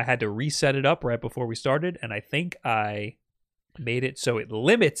I had to reset it up right before we started, and I think I made it so it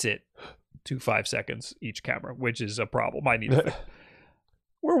limits it to 5 seconds each camera, which is a problem. I need to fix.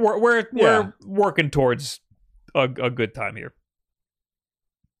 We're working towards a good time here.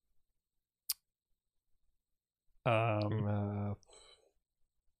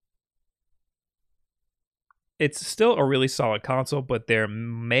 It's still a really solid console, but there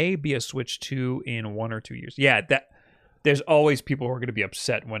may be a Switch 2 in 1 or 2 years. Yeah, there's always people who are going to be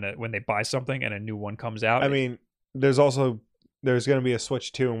upset when they buy something and a new one comes out. I mean, there's going to be a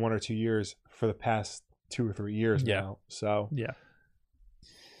Switch 2 in 1 or 2 years for the past 2 or 3 years now. So yeah.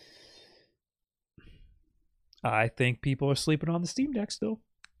 I think people are sleeping on the Steam Deck still.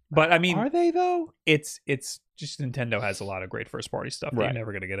 But I mean, are they though? It's just Nintendo has a lot of great first party stuff that you're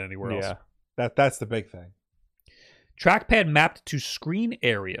never going to get anywhere else. Yeah. That's the big thing. Trackpad mapped to screen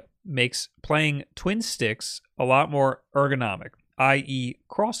area makes playing twin sticks a lot more ergonomic, i.e.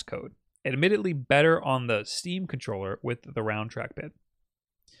 crosscode. Admittedly better on the Steam controller with the round trackpad.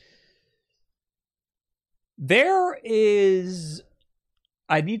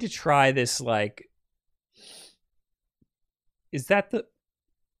 I need to try this, like, is that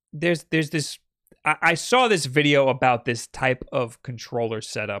there's this, I saw this video about this type of controller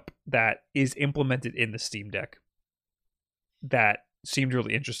setup that is implemented in the Steam Deck that seemed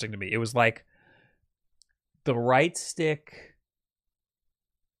really interesting to me. It was like the right stick.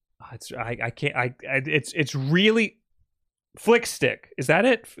 It's really flick stick. Is that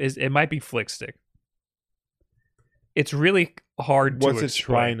it? It might be flick stick. It's really hard to explain. What's it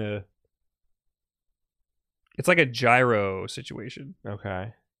trying to? It's like a gyro situation.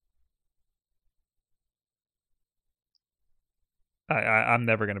 Okay. I'm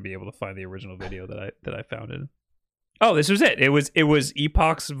never going to be able to find the original video that I found it. Oh, this was it. It was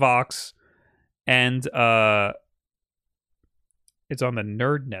Epoch's Vox, and it's on the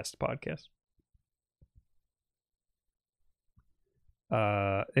Nerd Nest podcast.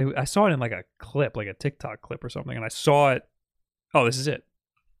 I saw it in like a clip, like a TikTok clip or something, and I saw it. Oh, this is it.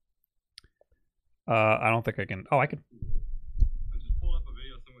 I don't think I can. Oh, I can. I just pulled up a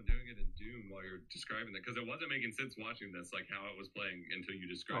video of someone doing it in Doom while you're describing it, because it wasn't making sense watching this, like how it was playing until you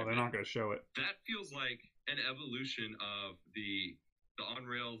described it. Oh, they're not going to show it. That feels like an evolution of the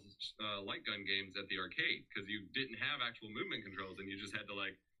on-rails light gun games at the arcade, because you didn't have actual movement controls and you just had to,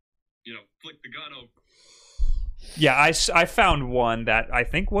 like, you know, flick the gun over. Yeah, I found one that I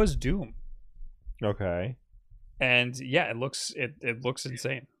think was Doom. Okay. And yeah, it looks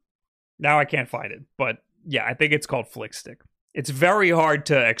insane. Now I can't find it, but yeah, I think it's called Flick Stick. It's very hard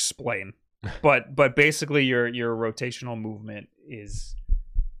to explain, but basically your rotational movement is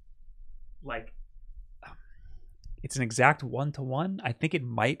like it's an exact 1-to-1. I think it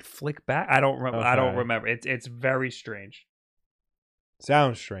might flick back. I don't remember. I don't remember. It's very strange.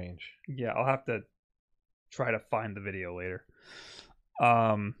 Sounds strange. Yeah, I'll have to try to find the video later.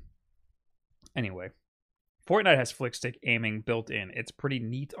 Anyway, Fortnite has flick stick aiming built in. It's pretty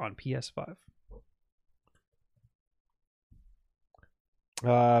neat on PS5.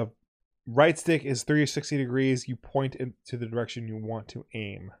 Right stick is 360 degrees. You point into the direction you want to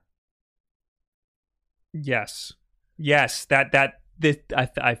aim. Yes. I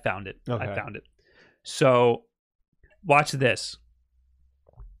found it. Okay. I found it. So, watch this.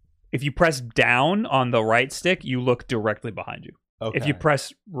 If you press down on the right stick, you look directly behind you. Okay. If you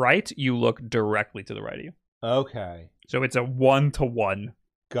press right, you look directly to the right of you. Okay. So it's a 1-to-1.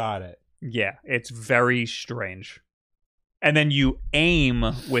 Got it. Yeah, it's very strange. And then you aim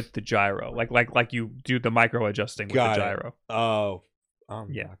with the gyro, like you do the micro adjusting with the gyro. Oh,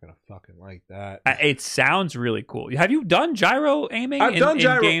 I'm not gonna fucking like that. It sounds really cool. Have you done gyro aiming in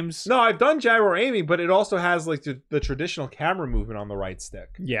games? No, I've done gyro aiming, but it also has like the traditional camera movement on the right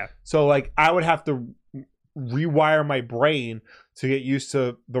stick. Yeah. So like I would have to rewire my brain to get used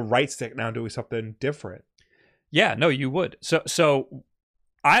to the right stick now doing something different. Yeah, no, you would. So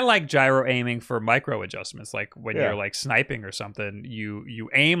I like gyro aiming for micro adjustments, like when you're like sniping or something. You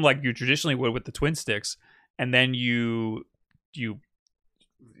aim like you traditionally would with the twin sticks, and then you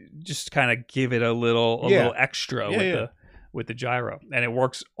just kind of give it a little extra with the gyro, and it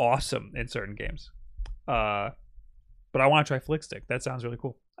works awesome in certain games. But I want to try flick stick. That sounds really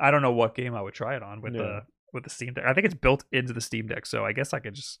cool. I don't know what game I would try it on with the Steam Deck. I think it's built into the Steam Deck, so I guess I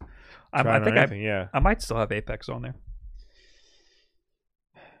could just. I might still have Apex on there.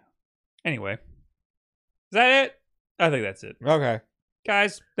 Anyway, is that it? I think that's it. Okay.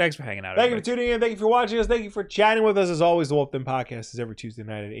 Guys, thanks for hanging out. Thank you for tuning in. Thank you for watching us. Thank you for chatting with us. As always, the WULFF DEN Podcast is every Tuesday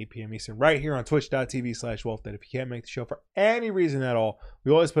night at 8 p.m. Eastern, right here on twitch.tv/WULFDEN. If you can't make the show for any reason at all,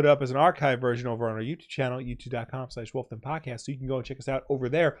 we always put it up as an archive version over on our YouTube channel, youtube.com/WULFF DEN Podcast. So you can go and check us out over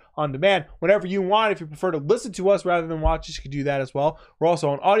there on demand whenever you want. If you prefer to listen to us rather than watch us, you can do that as well. We're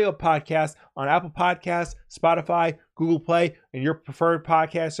also on audio podcast on Apple Podcasts, Spotify, Google Play, and your preferred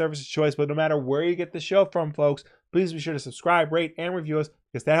podcast service of choice. But no matter where you get the show from, folks, please be sure to subscribe, rate, and review us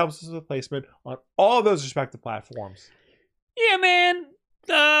because that helps us with placement on all of those respective platforms. Yeah, man.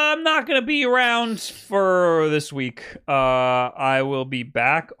 I'm not going to be around for this week. I will be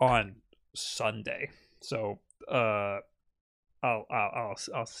back on Sunday. So I'll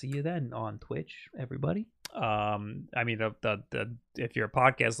see you then on Twitch, everybody. I mean, if you're a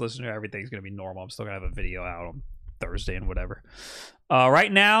podcast listener, everything's going to be normal. I'm still going to have a video out on Thursday and whatever.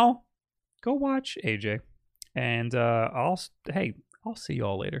 Right now, go watch AJ. And I'll see you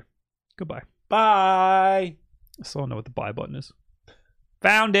all later. Goodbye. Bye. I still don't know what the buy button is.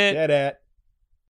 Found it. Get it.